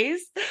those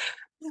days.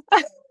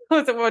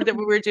 Was it one that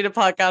we were doing a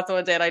podcast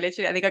one day and I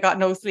think I got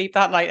no sleep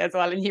that night as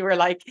well. And you were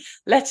like,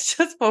 let's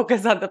just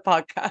focus on the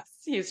podcast.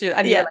 And you're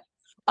Yeah. like,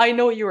 I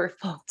know you were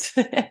fucked.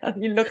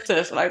 And you looked at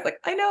it and I was like,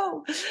 I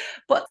know.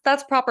 But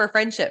that's proper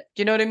friendship.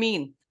 Do you know what I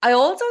mean? I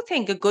also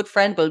think a good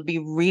friend will be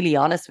really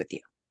honest with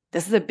you.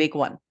 This is a big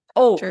one.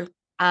 Oh, True.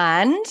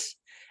 and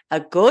a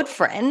good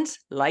friend,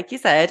 like you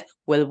said,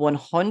 will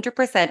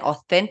 100%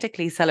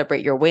 authentically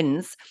celebrate your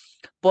wins.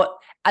 But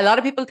a lot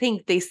of people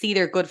think they see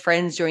their good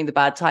friends during the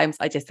bad times.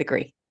 I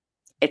disagree.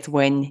 It's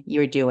when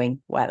you're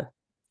doing well.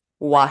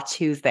 Watch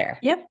who's there.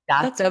 Yep.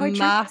 That's a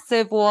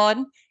massive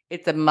one.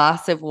 It's a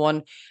massive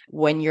one.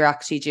 When you're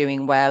actually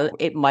doing well,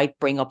 it might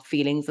bring up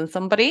feelings in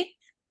somebody,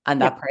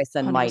 and that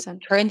person might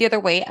 100%. turn the other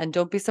way. And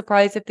don't be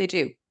surprised if they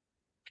do.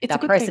 It's a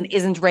That good person thing.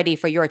 isn't ready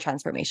for your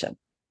transformation.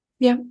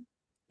 Yeah.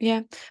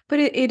 Yeah. But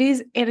it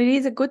is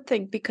a good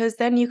thing, because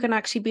then you can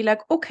actually be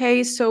like,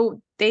 okay,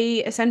 so they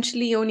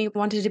essentially only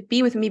wanted to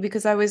be with me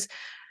because I was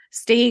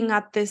staying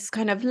at this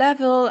kind of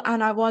level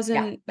and I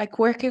wasn't like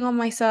working on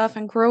myself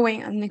and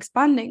growing and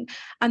expanding.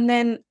 And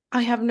then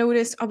I have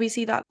noticed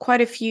obviously that quite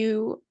a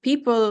few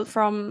people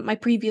from my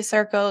previous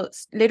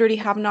circles literally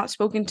have not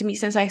spoken to me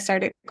since I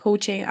started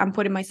coaching and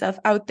putting myself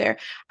out there.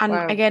 And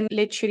Wow. again,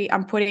 literally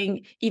I'm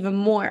putting even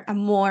more and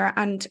more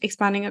and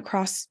expanding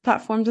across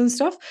platforms and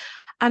stuff.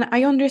 And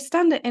I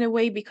understand it in a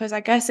way, because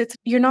I guess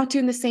you're not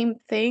doing the same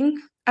thing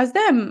as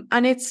them.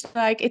 And it's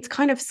like, it's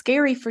kind of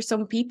scary for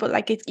some people.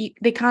 Like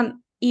they can't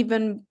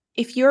even,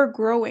 if you're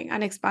growing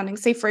and expanding,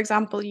 say for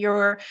example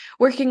you're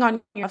working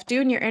on yourself,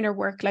 doing your inner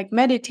work, like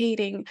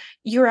meditating,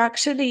 you're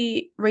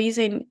actually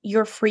raising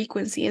your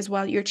frequency as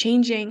well, you're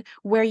changing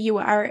where you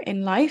are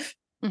in life.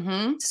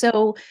 Mm-hmm.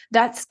 So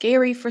that's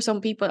scary for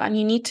some people, and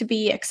you need to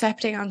be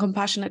accepting and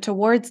compassionate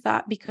towards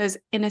that, because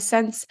in a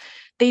sense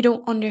they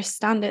don't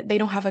understand it, they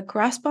don't have a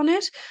grasp on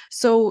it.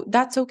 So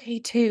that's okay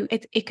too.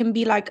 It can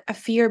be like a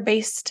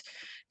fear-based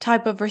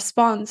type of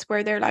response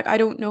where they're like, I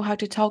don't know how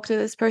to talk to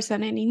this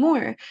person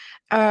anymore,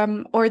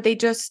 or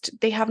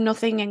they have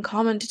nothing in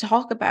common to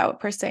talk about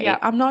per se. Yeah.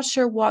 I'm not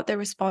sure what the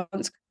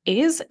response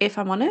is, if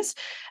I'm honest.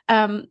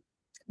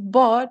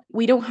 But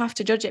we don't have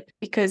to judge it,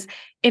 because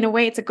in a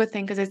way it's a good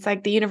thing, because it's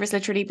like the universe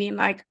literally being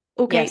like,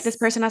 okay, this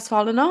person has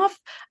fallen off,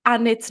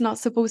 and it's not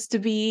supposed to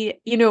be,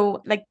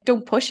 like,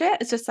 don't push it.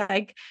 It's just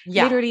like,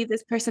 literally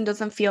this person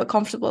doesn't feel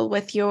comfortable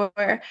with your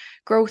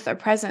growth or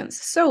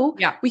presence. So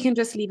we can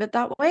just leave it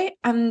that way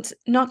and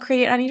not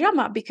create any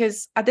drama,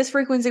 because at this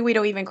frequency, we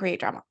don't even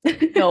create drama.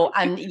 No,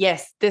 and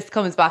yes, this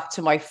comes back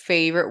to my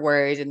favorite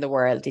word in the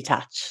world,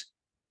 detach.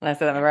 And I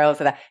said that, I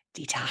said that,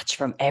 detach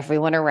from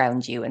everyone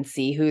around you and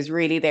see who's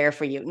really there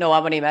for you. No,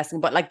 I'm only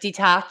messing, but like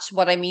detach,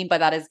 what I mean by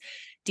that is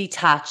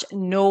detach,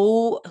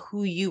 know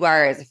who you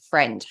are as a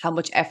friend, how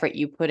much effort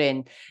you put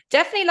in.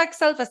 Definitely like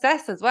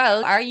self-assess as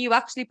well. Are you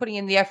actually putting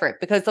in the effort?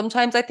 Because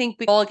sometimes I think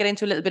we all get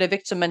into a little bit of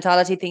victim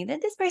mentality thinking,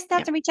 this person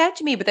has to reach out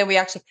to me, but then we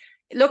actually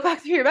look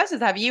back through your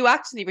messages. Have you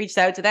actually reached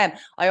out to them?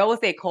 I always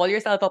say, call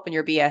yourself up in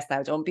your BS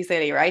now. Don't be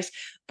silly, right?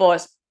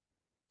 But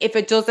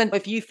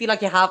if you feel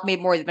like you have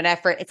made more of an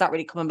effort, it's not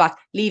really coming back,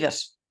 leave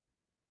it.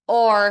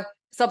 Or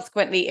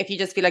subsequently, if you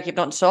just feel like you've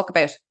nothing to talk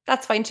about,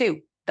 that's fine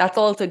too. That's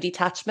also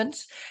detachment.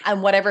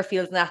 And whatever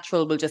feels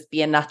natural will just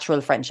be a natural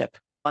friendship.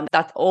 And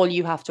that's all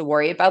you have to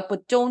worry about.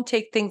 But don't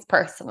take things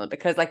personal,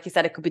 because like you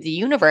said, it could be the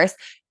universe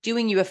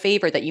doing you a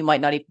favor that you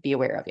might not even be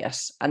aware of yet.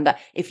 And that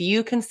if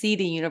you can see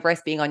the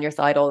universe being on your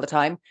side all the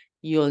time,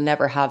 you'll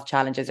never have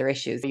challenges or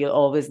issues. You'll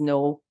always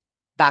know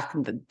back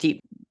in the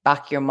deep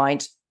back of your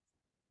mind,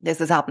 this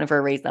is happening for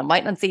a reason. I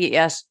might not see it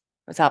yet,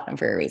 but it's happening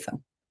for a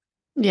reason.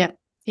 Yeah.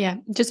 Yeah.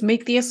 Just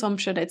make the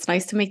assumption. It's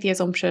nice to make the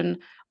assumption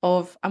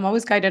of, I'm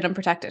always guided and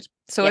protected.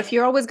 So if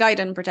you're always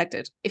guided and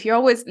protected, if you're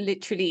always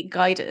literally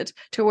guided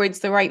towards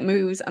the right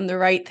moves and the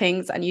right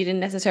things, and you didn't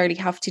necessarily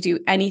have to do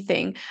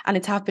anything and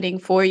it's happening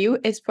for you,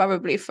 it's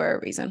probably for a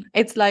reason.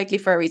 It's likely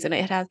for a reason.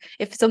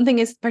 If something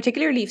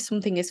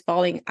is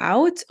falling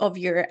out of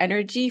your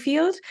energy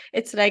field,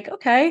 it's like,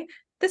 okay,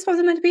 this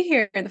wasn't meant to be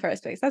here in the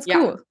first place. That's Yeah.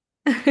 cool.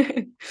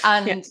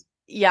 And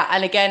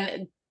and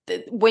again,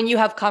 when you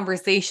have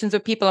conversations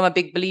with people, I'm a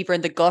big believer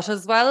in the gut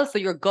as well. So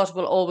your gut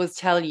will always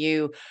tell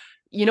you,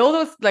 you know,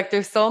 those, like,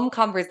 there's some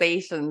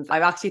conversations.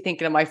 I'm actually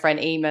thinking of my friend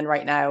Eamon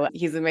right now.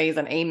 He's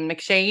amazing, Eamon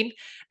McShane.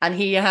 And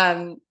he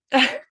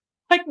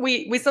like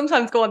we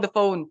sometimes go on the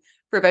phone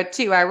for about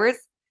 2 hours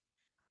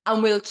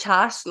and we'll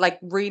chat like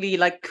really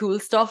like cool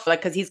stuff,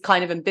 like, because he's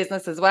kind of in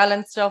business as well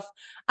and stuff.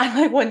 And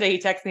like one day he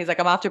texted me, he's like,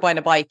 I'm after buying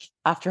a bike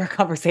after a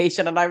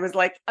conversation. And I was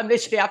like, I'm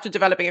literally after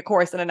developing a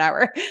course in an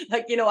hour.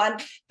 Like, you know, and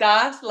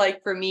that,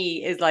 like, for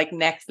me is like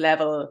next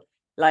level.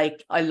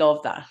 Like, I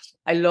love that.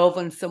 I love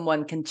when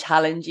someone can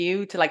challenge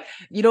you to, like,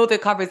 you know, the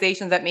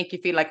conversations that make you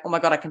feel like, oh my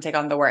God, I can take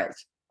on the world.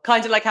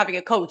 Kind of like having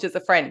a coach as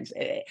a friend.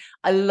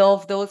 I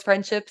love those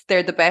friendships.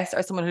 They're the best.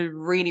 Or someone who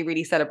really,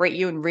 really celebrate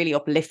you and really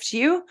uplift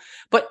you.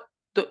 But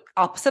the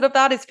opposite of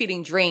that is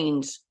feeling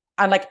drained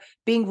and like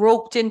being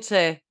roped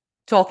into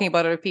talking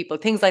about other people,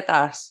 things like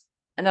that.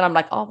 And then I'm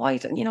like, oh, why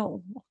didn't, you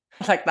know,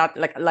 like that,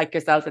 like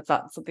yourself, it's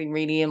not something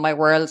really in my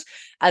world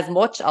as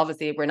much.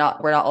 Obviously, we're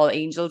not all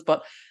angels,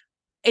 but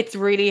it's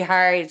really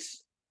hard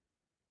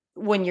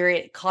when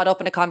you're caught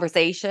up in a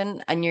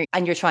conversation and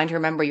you're trying to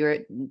remember you're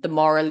the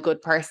moral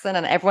good person,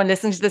 and everyone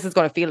listening to this is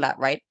going to feel that,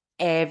 right?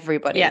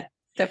 Everybody. Yeah,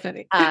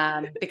 definitely.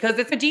 Because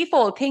it's a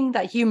default thing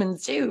that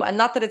humans do, and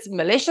not that it's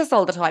malicious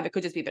all the time. It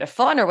could just be a bit of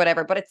fun or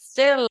whatever, but it's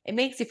still, it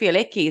makes you feel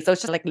icky. So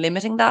it's just like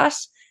limiting that,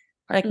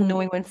 or like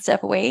knowing when to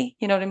step away.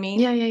 You know what I mean?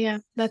 Yeah.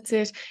 That's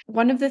it.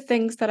 One of the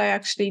things that I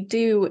actually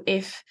do,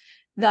 if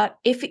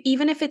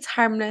even if it's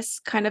harmless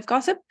kind of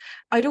gossip,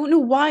 I don't know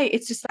why,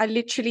 it's just I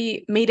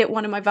literally made it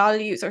one of my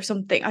values or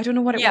something. I don't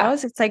know what it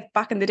was. It's like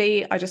back in the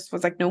day, I just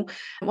was like, no.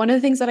 One of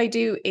the things that I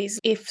do is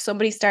if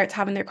somebody starts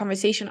having their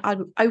conversation,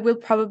 I will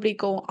probably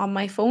go on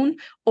my phone,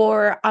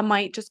 or I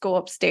might just go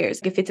upstairs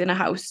if it's in a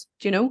house,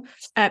 you know.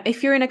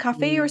 If you're in a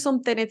cafe or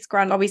something, it's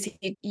grand.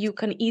 Obviously, you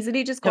can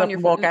easily just go on your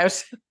phone, walk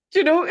out.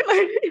 You know,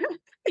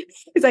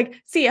 it's like,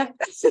 see ya.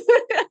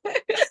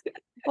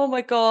 Oh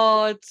my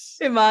God.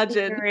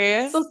 Imagine.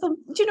 So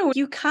you know,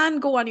 you can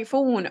go on your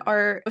phone,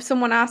 or if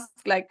someone asks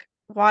like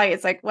why,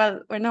 it's like, well,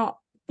 we're not,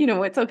 you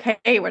know, it's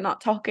okay. We're not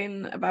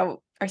talking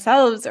about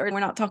ourselves, or we're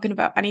not talking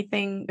about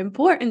anything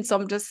important.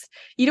 So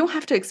you don't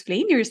have to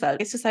explain yourself.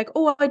 It's just like,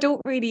 oh, I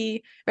don't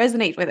really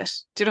resonate with it.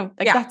 Do you know?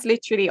 Like that's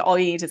literally all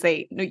you need to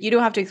say. No, you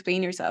don't have to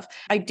explain yourself.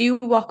 I do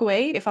walk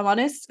away if I'm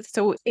honest.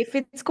 So if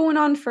it's going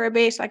on for a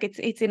bit, like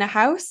it's in a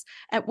house,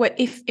 what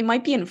if it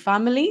might be in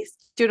families,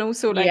 you know,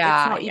 so like it's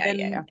not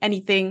even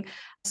anything.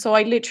 So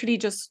I literally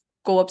just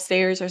go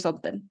upstairs or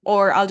something,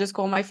 or I'll just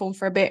go on my phone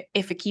for a bit.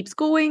 If it keeps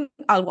going,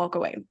 I'll walk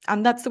away,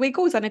 and that's the way it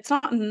goes. And it's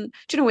not, you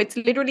know, it's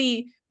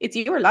literally, it's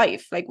your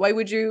life. Like, why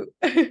would you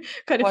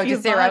kind of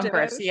feel bad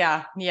about it?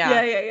 Yeah.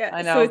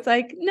 I know. So it's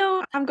like,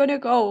 no, I'm gonna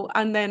go,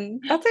 and then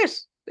that's it.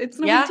 It's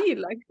no big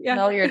deal. Like,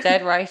 no, you're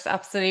dead right.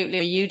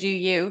 Absolutely, you do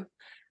you.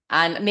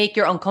 And make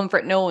your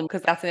uncomfort known,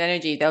 because that's an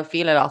energy, they'll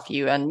feel it off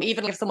you. And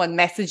even if someone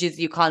messages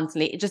you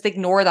constantly, just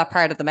ignore that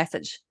part of the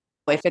message.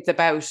 If it's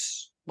about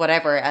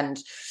whatever, and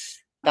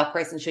that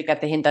person should get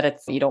the hint that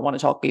it's, you don't want to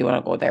talk, but you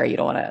want to go there, you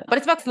don't want to. But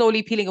it's about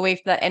slowly peeling away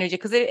from that energy,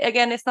 because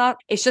again,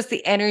 it's just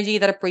the energy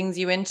that it brings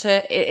you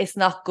into. It's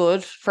not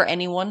good for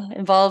anyone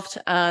involved,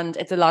 and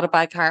it's a lot of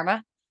bad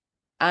karma.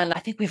 And I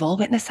think we've all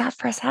witnessed that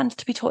firsthand,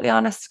 to be totally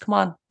honest. Come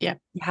on. Yeah.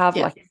 You have,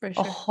 like, for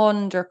sure.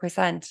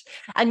 100%.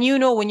 And you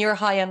know, when you're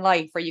high in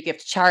life, or you give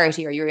to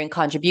charity, or you're in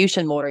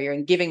contribution mode, or you're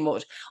in giving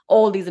mode,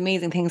 all these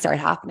amazing things start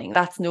happening.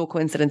 That's no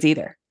coincidence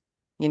either,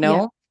 you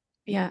know?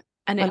 Yeah.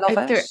 And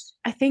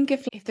I think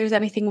if there's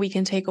anything we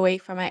can take away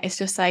from it, it's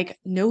just like,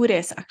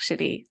 notice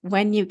actually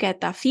when you get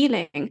that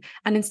feeling,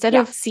 and instead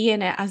of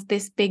seeing it as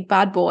this big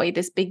bad boy,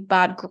 this big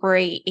bad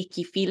gray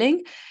icky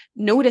feeling,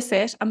 notice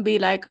it and be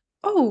like,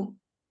 oh,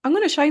 I'm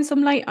going to shine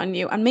some light on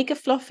you and make it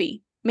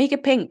fluffy, make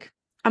it pink,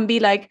 and be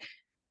like,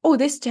 oh,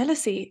 this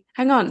jealousy,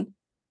 hang on,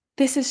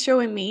 this is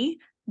showing me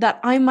that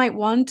I might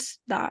want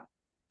that.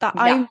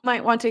 I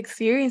might want to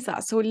experience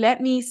that. So let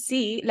me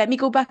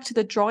go back to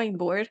the drawing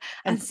board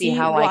and see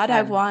what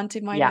I want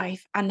in my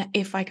life, and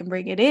if I can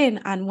bring it in,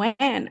 and when.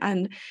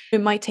 And it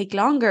might take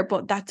longer,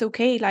 but that's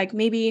okay. Like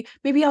maybe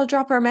I'll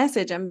drop her a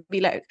message and be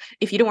like,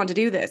 if you don't want to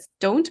do this,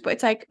 don't. But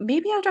it's like,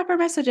 maybe I'll drop her a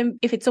message, and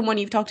if it's someone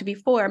you've talked to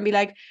before, and be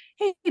like,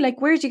 hey, like,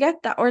 where'd you get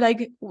that? Or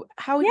like,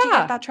 how did you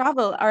get that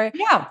travel? Or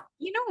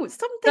you know,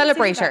 something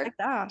celebrate her like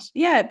that.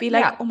 Yeah, be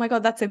like, oh my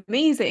God, that's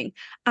amazing.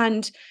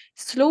 And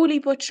slowly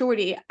but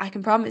surely, I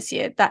can promise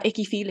you that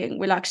icky feeling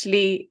will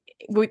actually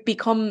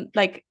become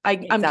like,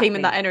 I'm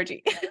claiming that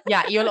energy.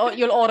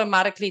 You'll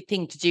automatically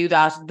think to do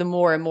that. The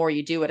more and more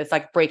you do it, it's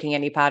like breaking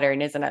any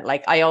pattern, isn't it?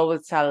 Like, I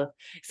always tell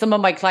some of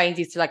my clients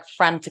used to like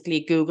frantically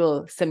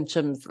Google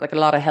symptoms, like a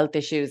lot of health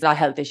scares,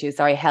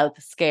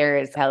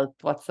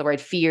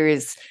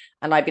 fears.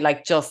 And I'd be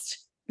like, just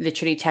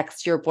literally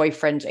text your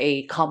boyfriend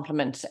a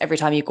compliment every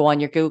time you go on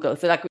your Google.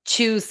 So like,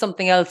 choose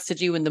something else to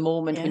do in the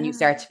moment when you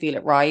start to feel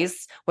it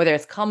rise, whether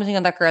it's commenting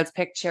on that girl's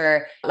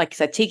picture, like I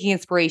said, taking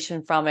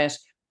inspiration from it,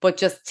 but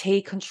just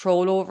take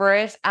control over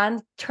it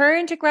and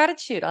turn to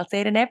gratitude. I'll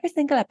say it in every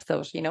single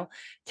episode,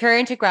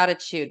 turn to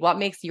gratitude. What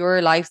makes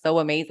your life so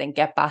amazing?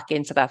 Get back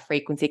into that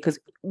frequency. Because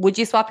would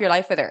you swap your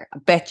life with her? I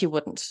bet you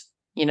wouldn't,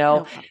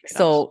 No,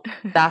 So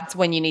that's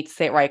when you need to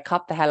say, right,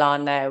 cop the hell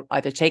on now.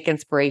 Either take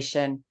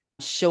inspiration,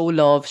 show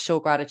love, show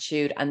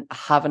gratitude, and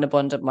have an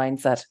abundant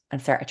mindset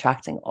and start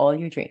attracting all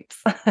your dreams.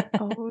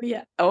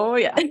 Oh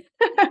yeah.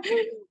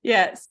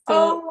 Yeah.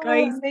 So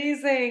guys,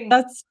 amazing.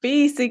 That's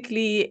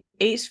basically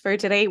it for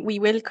today. We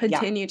will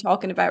continue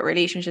talking about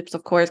relationships,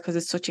 of course, because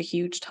it's such a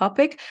huge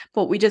topic,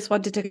 but we just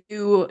wanted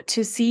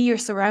to see your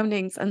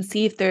surroundings and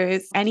see if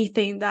there's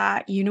anything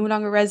that you no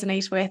longer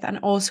resonate with, and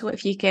also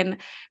if you can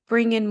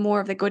bring in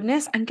more of the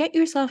goodness and get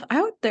yourself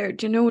out there.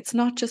 It's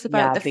not just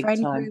about the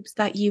friend groups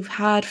that you've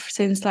had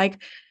since like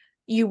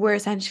you were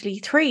essentially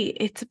 3.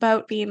 It's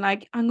about being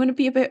like, I'm going to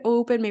be a bit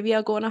open. Maybe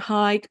I'll go on a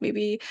hike.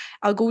 Maybe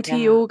I'll go to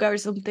yoga or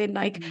something.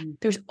 Like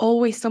there's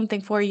always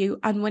something for you.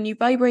 And when you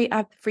vibrate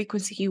at the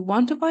frequency you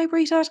want to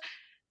vibrate at,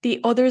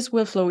 the others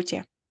will flow with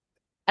you.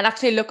 And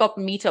actually look up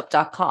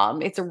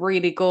meetup.com. It's a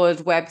really good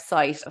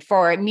website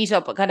for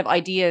meetup kind of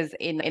ideas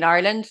in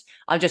Ireland.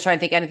 I'm just trying to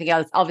think anything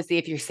else. Obviously,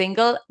 if you're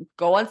single,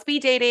 go on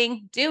speed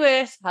dating, do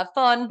it, have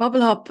fun.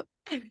 Bubble up.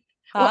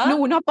 Huh?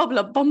 No, not Bubble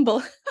Up,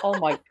 Bumble. Oh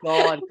my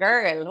God,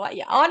 girl. What are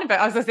you on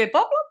about? I was going to say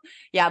Bumble.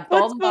 Yeah,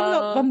 What's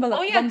Bumble. Bumble?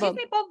 Oh yeah, Bumble. do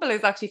you say Bumble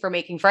is actually for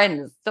making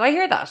friends? Did I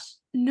hear that?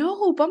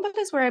 No, Bumble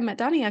is where I met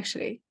Danny,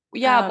 actually.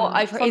 Yeah, but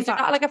I've heard, is there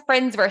not like a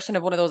friends version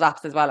of one of those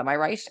apps as well? Am I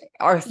right?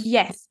 Or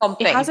yes,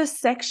 something? It has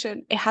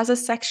a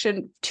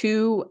section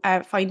to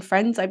find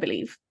friends, I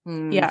believe.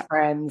 Yeah,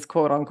 friends,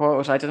 quote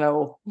unquote. I don't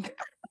know.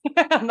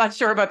 I'm not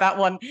sure about that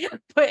one,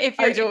 but if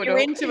you're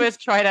into it,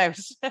 try it out.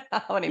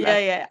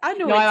 Yeah. I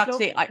know. No,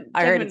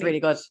 I heard it's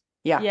really good.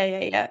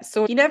 Yeah.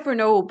 So you never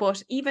know,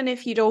 but even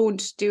if you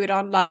don't do it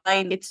online,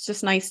 it's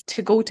just nice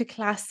to go to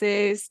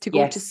classes, to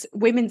go to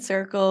women's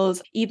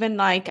circles, even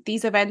like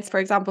these events,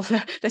 for example.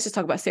 Let's just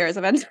talk about Sarah's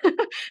event.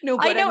 No,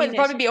 but I know it'll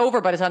probably be over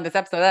by the time this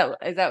episode out.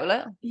 Is that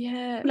what?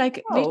 Yeah,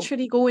 like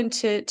literally go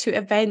into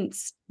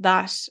events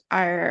that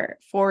are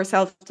for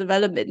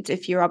self-development.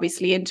 If you're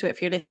obviously into it,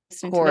 if you're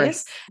listening to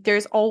this,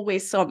 there's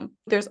always some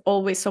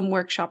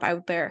workshop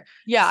out there.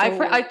 Yeah,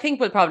 so, I think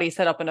we'll probably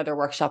set up another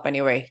workshop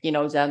anyway,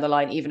 down the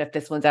line. Even if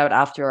this one's out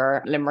after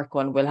our Limerick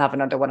one, we'll have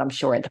another one, I'm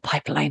sure, in the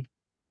pipeline.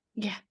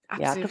 Yeah,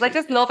 absolutely. Yeah, because I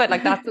just love it.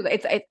 Like that's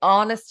it's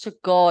honest to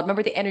God.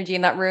 Remember the energy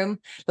in that room?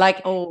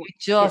 Like you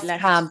just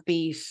can't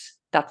beat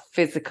that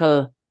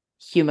physical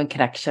human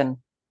connection.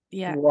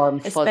 Yeah,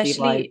 warm, fuzzy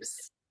vibes.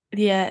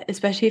 Yeah,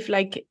 especially if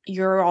like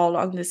you're all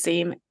on the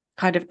same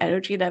kind of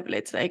energy level.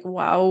 It's like,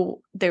 wow,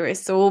 there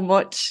is so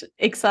much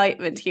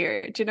excitement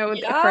here. Do you know,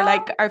 for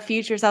like our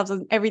future selves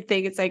and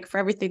everything. It's like for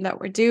everything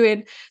that we're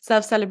doing,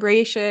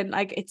 self-celebration,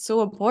 like it's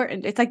so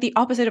important. It's like the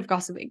opposite of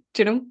gossiping,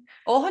 do you know?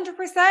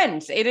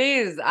 100%. It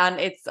is. And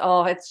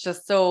it's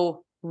just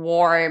so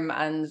warm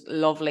and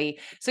lovely.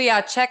 So yeah,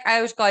 check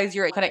out, guys,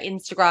 your kind of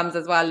Instagrams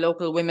as well.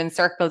 Local women's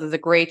circles is a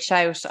great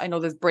shout. I know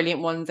there's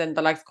brilliant ones in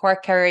the likes of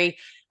Cork, Kerry.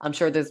 I'm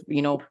sure there's,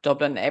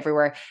 Dublin,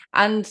 everywhere.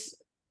 And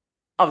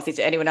obviously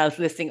to anyone else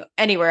listening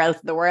anywhere else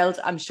in the world,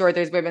 I'm sure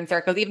there's women's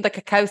circles. Even the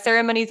cacao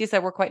ceremonies you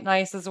said were quite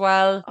nice as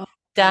well.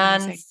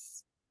 Dance. Amazing.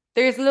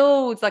 There's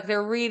loads, like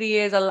there really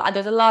is, and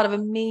there's a lot of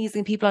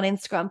amazing people on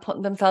Instagram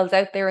putting themselves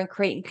out there and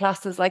creating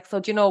classes. Like, so,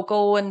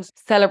 go and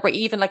celebrate,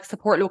 even like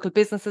support local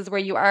businesses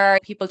where you are,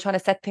 people trying to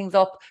set things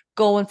up,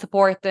 go and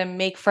support them,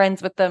 make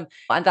friends with them.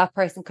 And that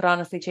person could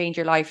honestly change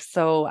your life.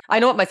 So I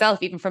know it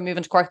myself, even from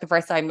moving to Cork the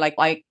first time, like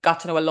I got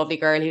to know a lovely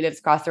girl who lives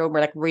across the road.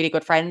 We're like really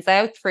good friends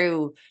out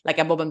through like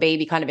a mum and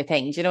baby kind of a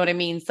thing. Do you know what I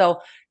mean?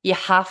 So you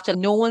have to,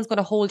 no one's going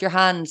to hold your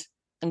hand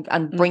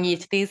and bring you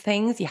to these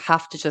things. You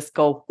have to just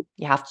go.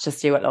 You have to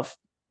just do it, love.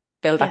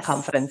 Build that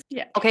confidence.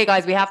 Yeah. Okay,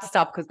 guys, we have to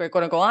stop because we're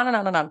going to go on and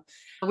on and on.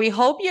 We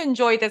hope you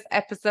enjoyed this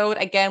episode.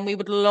 Again, we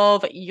would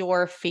love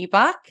your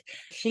feedback.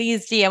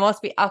 Please DM us.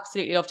 We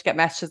absolutely love to get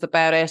messages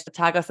about it.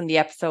 Tag us in the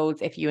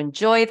episodes if you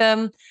enjoy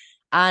them.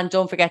 And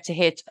don't forget to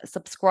hit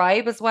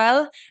subscribe as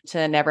well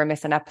to never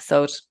miss an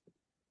episode.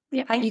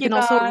 Yeah. Thank you.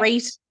 Also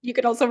rate. You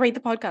can also rate the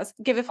podcast.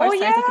 Give it 5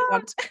 stars if you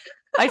want.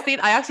 I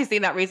actually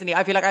seen that recently.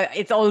 I feel like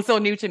it's all so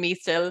new to me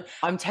still.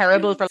 I'm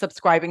terrible for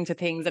subscribing to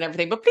things and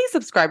everything, but please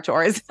subscribe to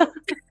ours.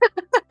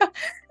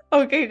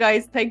 Okay,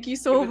 guys. Thank you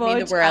so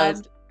much.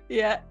 And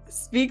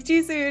speak to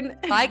you soon.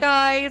 Bye,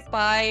 guys.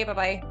 Bye.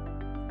 Bye-bye.